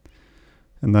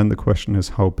 And then the question is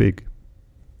how big?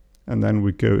 And then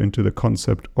we go into the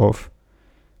concept of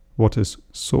what is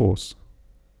source?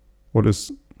 What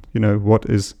is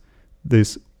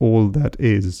this all that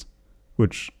is,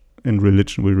 which in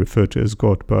religion we refer to as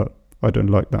God, but I don't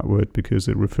like that word because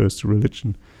it refers to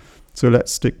religion. So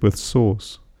let's stick with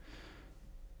source.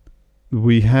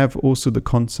 We have also the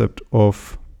concept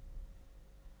of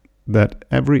that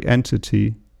every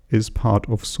entity is part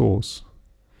of source.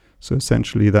 So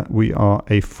essentially that we are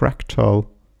a fractal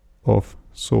of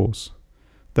source,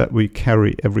 that we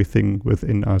carry everything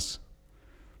within us.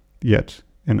 Yet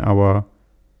in our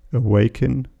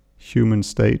awakened human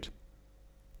state,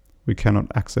 we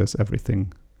cannot access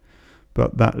everything.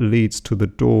 But that leads to the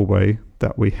doorway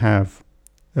that we have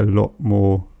a lot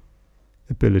more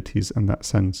abilities in that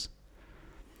sense.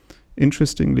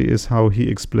 Interestingly is how he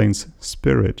explains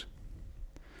spirit.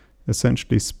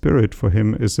 Essentially, spirit for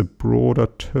him is a broader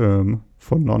term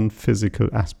for non-physical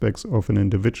aspects of an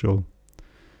individual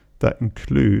that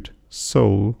include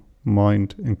soul,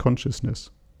 mind, and consciousness.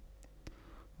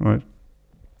 Right?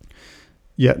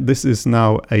 Yet this is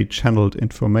now a channeled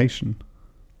information.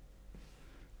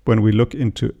 When we look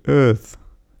into Earth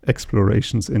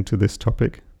explorations into this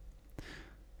topic,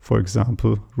 for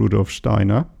example, Rudolf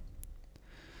Steiner,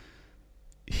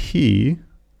 he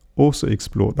also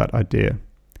explored that idea.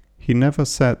 He never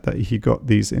said that he got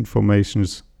these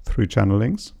informations through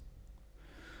channelings.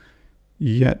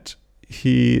 Yet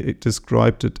he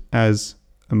described it as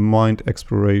a mind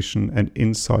exploration and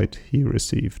insight he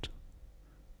received.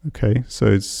 Okay, so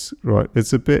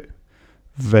it's a bit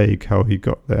vague how he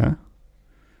got there.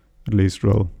 At least,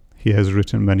 well, he has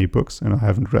written many books and I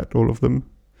haven't read all of them.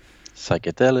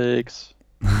 Psychedelics.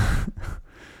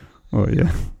 Oh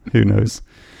yeah, who knows?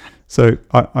 So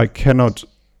I cannot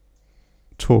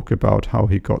talk about how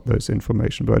he got those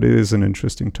information, but it is an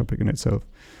interesting topic in itself.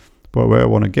 But where I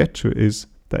want to get to is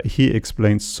that he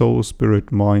explains soul,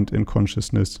 spirit, mind, and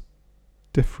consciousness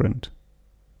different.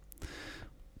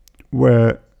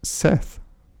 Where Seth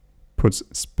puts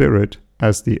spirit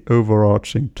as the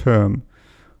overarching term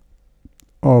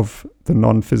of the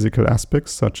non-physical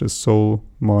aspects such as soul,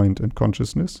 mind, and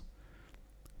consciousness,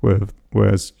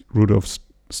 whereas Rudolf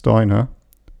Steiner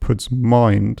puts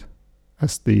mind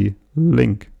as the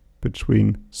link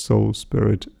between soul,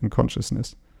 spirit, and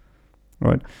consciousness.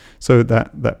 Right? So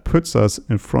that puts us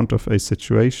in front of a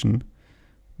situation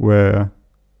where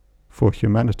for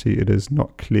humanity it is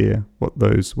not clear what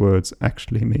those words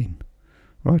actually mean.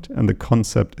 Right? And the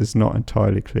concept is not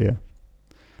entirely clear.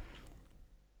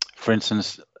 For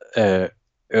instance,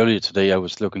 earlier today I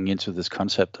was looking into this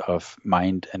concept of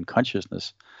mind and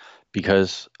consciousness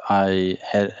because I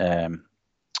had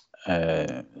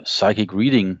a psychic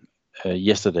reading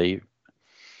yesterday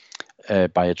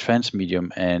by a trance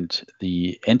medium, and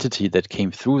the entity that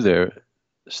came through there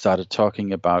started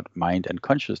talking about mind and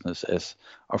consciousness as,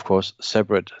 of course,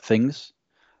 separate things.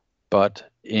 But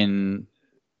in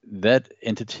that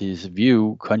entity's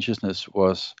view, consciousness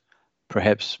was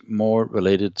perhaps more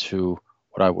related to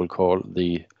what I will call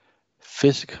the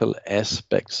physical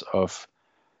aspects of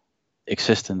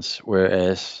existence,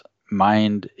 whereas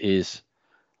mind is,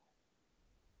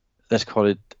 let's call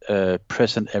it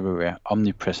present everywhere,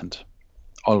 omnipresent,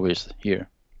 always here.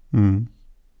 And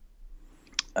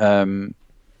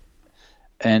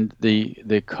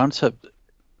the concept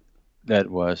that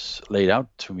was laid out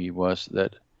to me was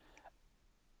that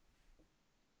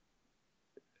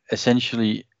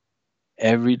essentially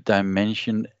every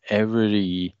dimension,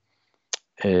 every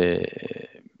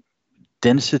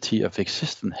density of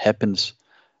existence happens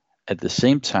at the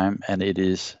same time, and it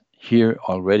is here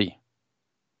already.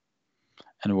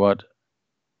 And what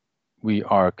we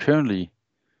are currently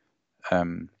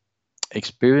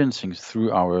experiencing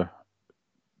through our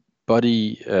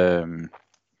body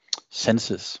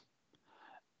senses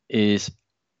is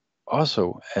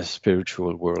also a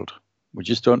spiritual world. We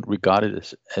just don't regard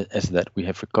it as that. We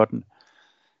have forgotten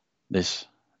this.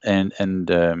 And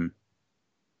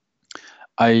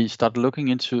I started looking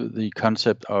into the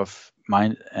concept of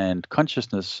mind and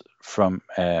consciousness from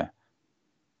a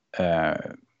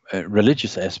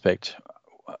religious aspect.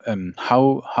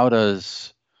 How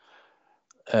does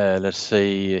let's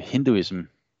say Hinduism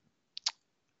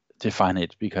define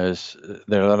it? Because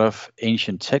there are a lot of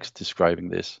ancient texts describing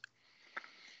this,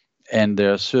 and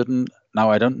there are certain, now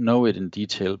I don't know it in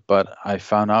detail, but I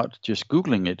found out just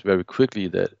Googling it very quickly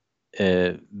that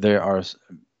there are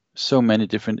so many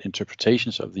different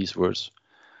interpretations of these words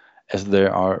as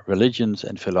there are religions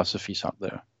and philosophies out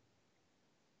there.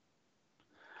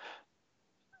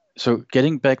 So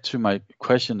getting back to my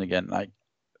question again, like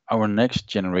our next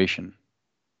generation,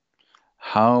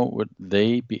 how would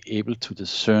they be able to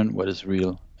discern what is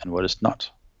real and what is not?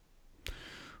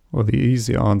 Well, the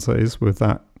easy answer is with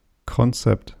that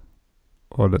concept,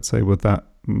 or let's say with that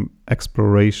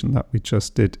exploration that we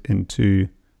just did into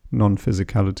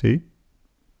non-physicality,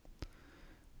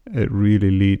 it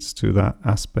really leads to that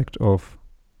aspect of,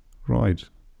 right,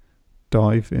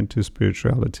 dive into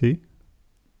spirituality,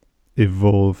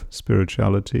 evolve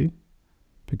spirituality,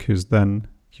 because then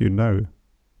you know,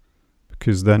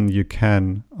 because then you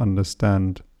can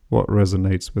understand what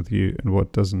resonates with you and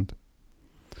what doesn't.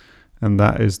 And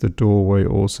that is the doorway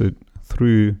also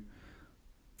through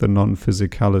the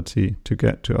non-physicality to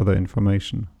get to other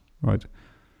information, right?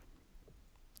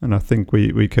 And I think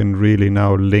we can really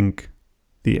now link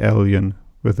the alien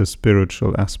with a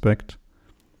spiritual aspect.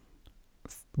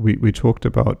 We talked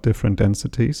about different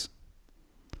densities,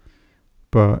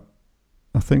 but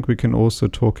I think we can also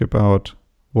talk about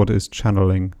what is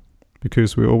channeling,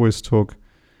 because we always talk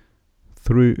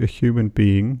through a human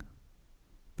being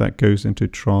that goes into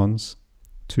trance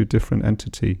to a different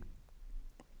entity.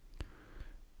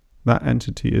 That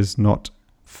entity is not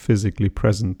physically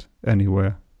present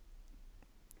anywhere.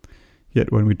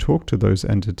 Yet when we talk to those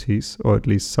entities, or at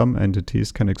least some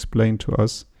entities can explain to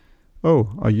us,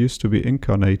 oh, I used to be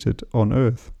incarnated on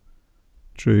Earth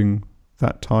during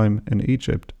that time in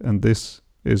Egypt, and this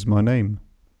is my name.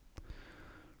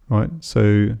 Right?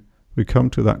 So we come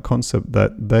to that concept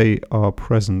that they are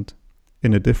present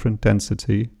in a different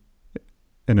density,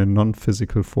 in a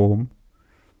non-physical form,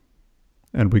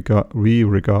 and we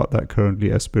regard that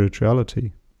currently as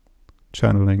spirituality,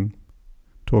 channeling,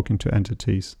 talking to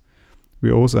entities.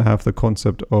 We also have the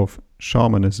concept of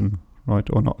shamanism, right?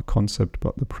 Or not a concept,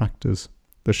 but the practice,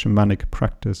 the shamanic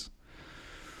practice.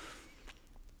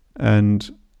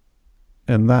 And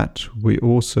in that, we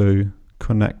also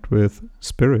connect with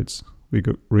spirits. We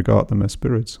regard them as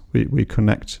spirits. We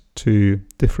connect to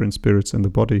different spirits in the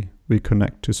body. We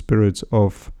connect to spirits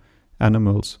of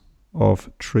animals, of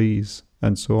trees,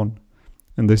 and so on.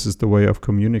 And this is the way of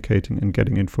communicating and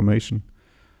getting information.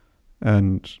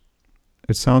 And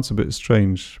it sounds a bit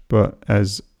strange, but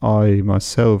as I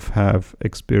myself have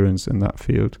experience in that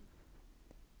field,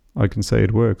 I can say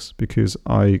it works, because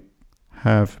I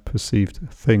have perceived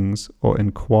things or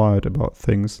inquired about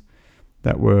things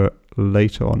that were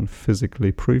later on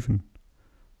physically proven.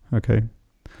 Okay,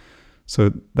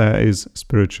 so there is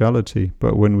spirituality,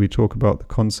 but when we talk about the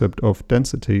concept of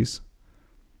densities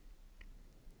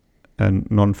and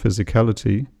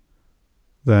non-physicality,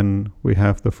 then we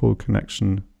have the full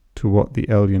connection to what the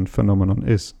alien phenomenon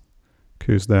is,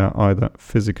 because they are either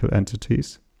physical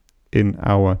entities in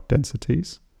our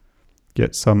densities,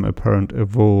 yet some apparent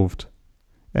evolved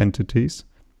entities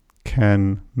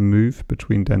can move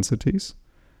between densities,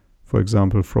 for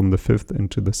example from the 5th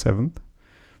into the 7th,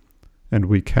 and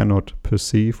we cannot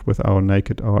perceive with our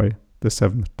naked eye the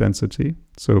 7th density.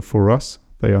 So for us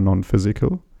they are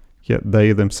non-physical, yet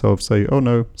they themselves say, oh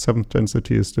no, 7th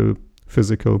density is still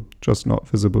physical, just not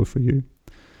visible for you.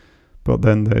 But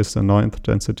then there's the 9th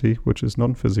density, which is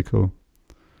non-physical,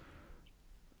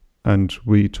 and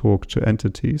we talk to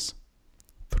entities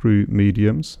through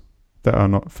mediums that are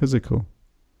not physical.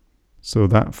 So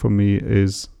that for me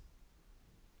is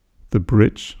the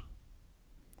bridge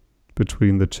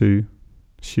between the two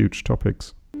huge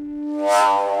topics.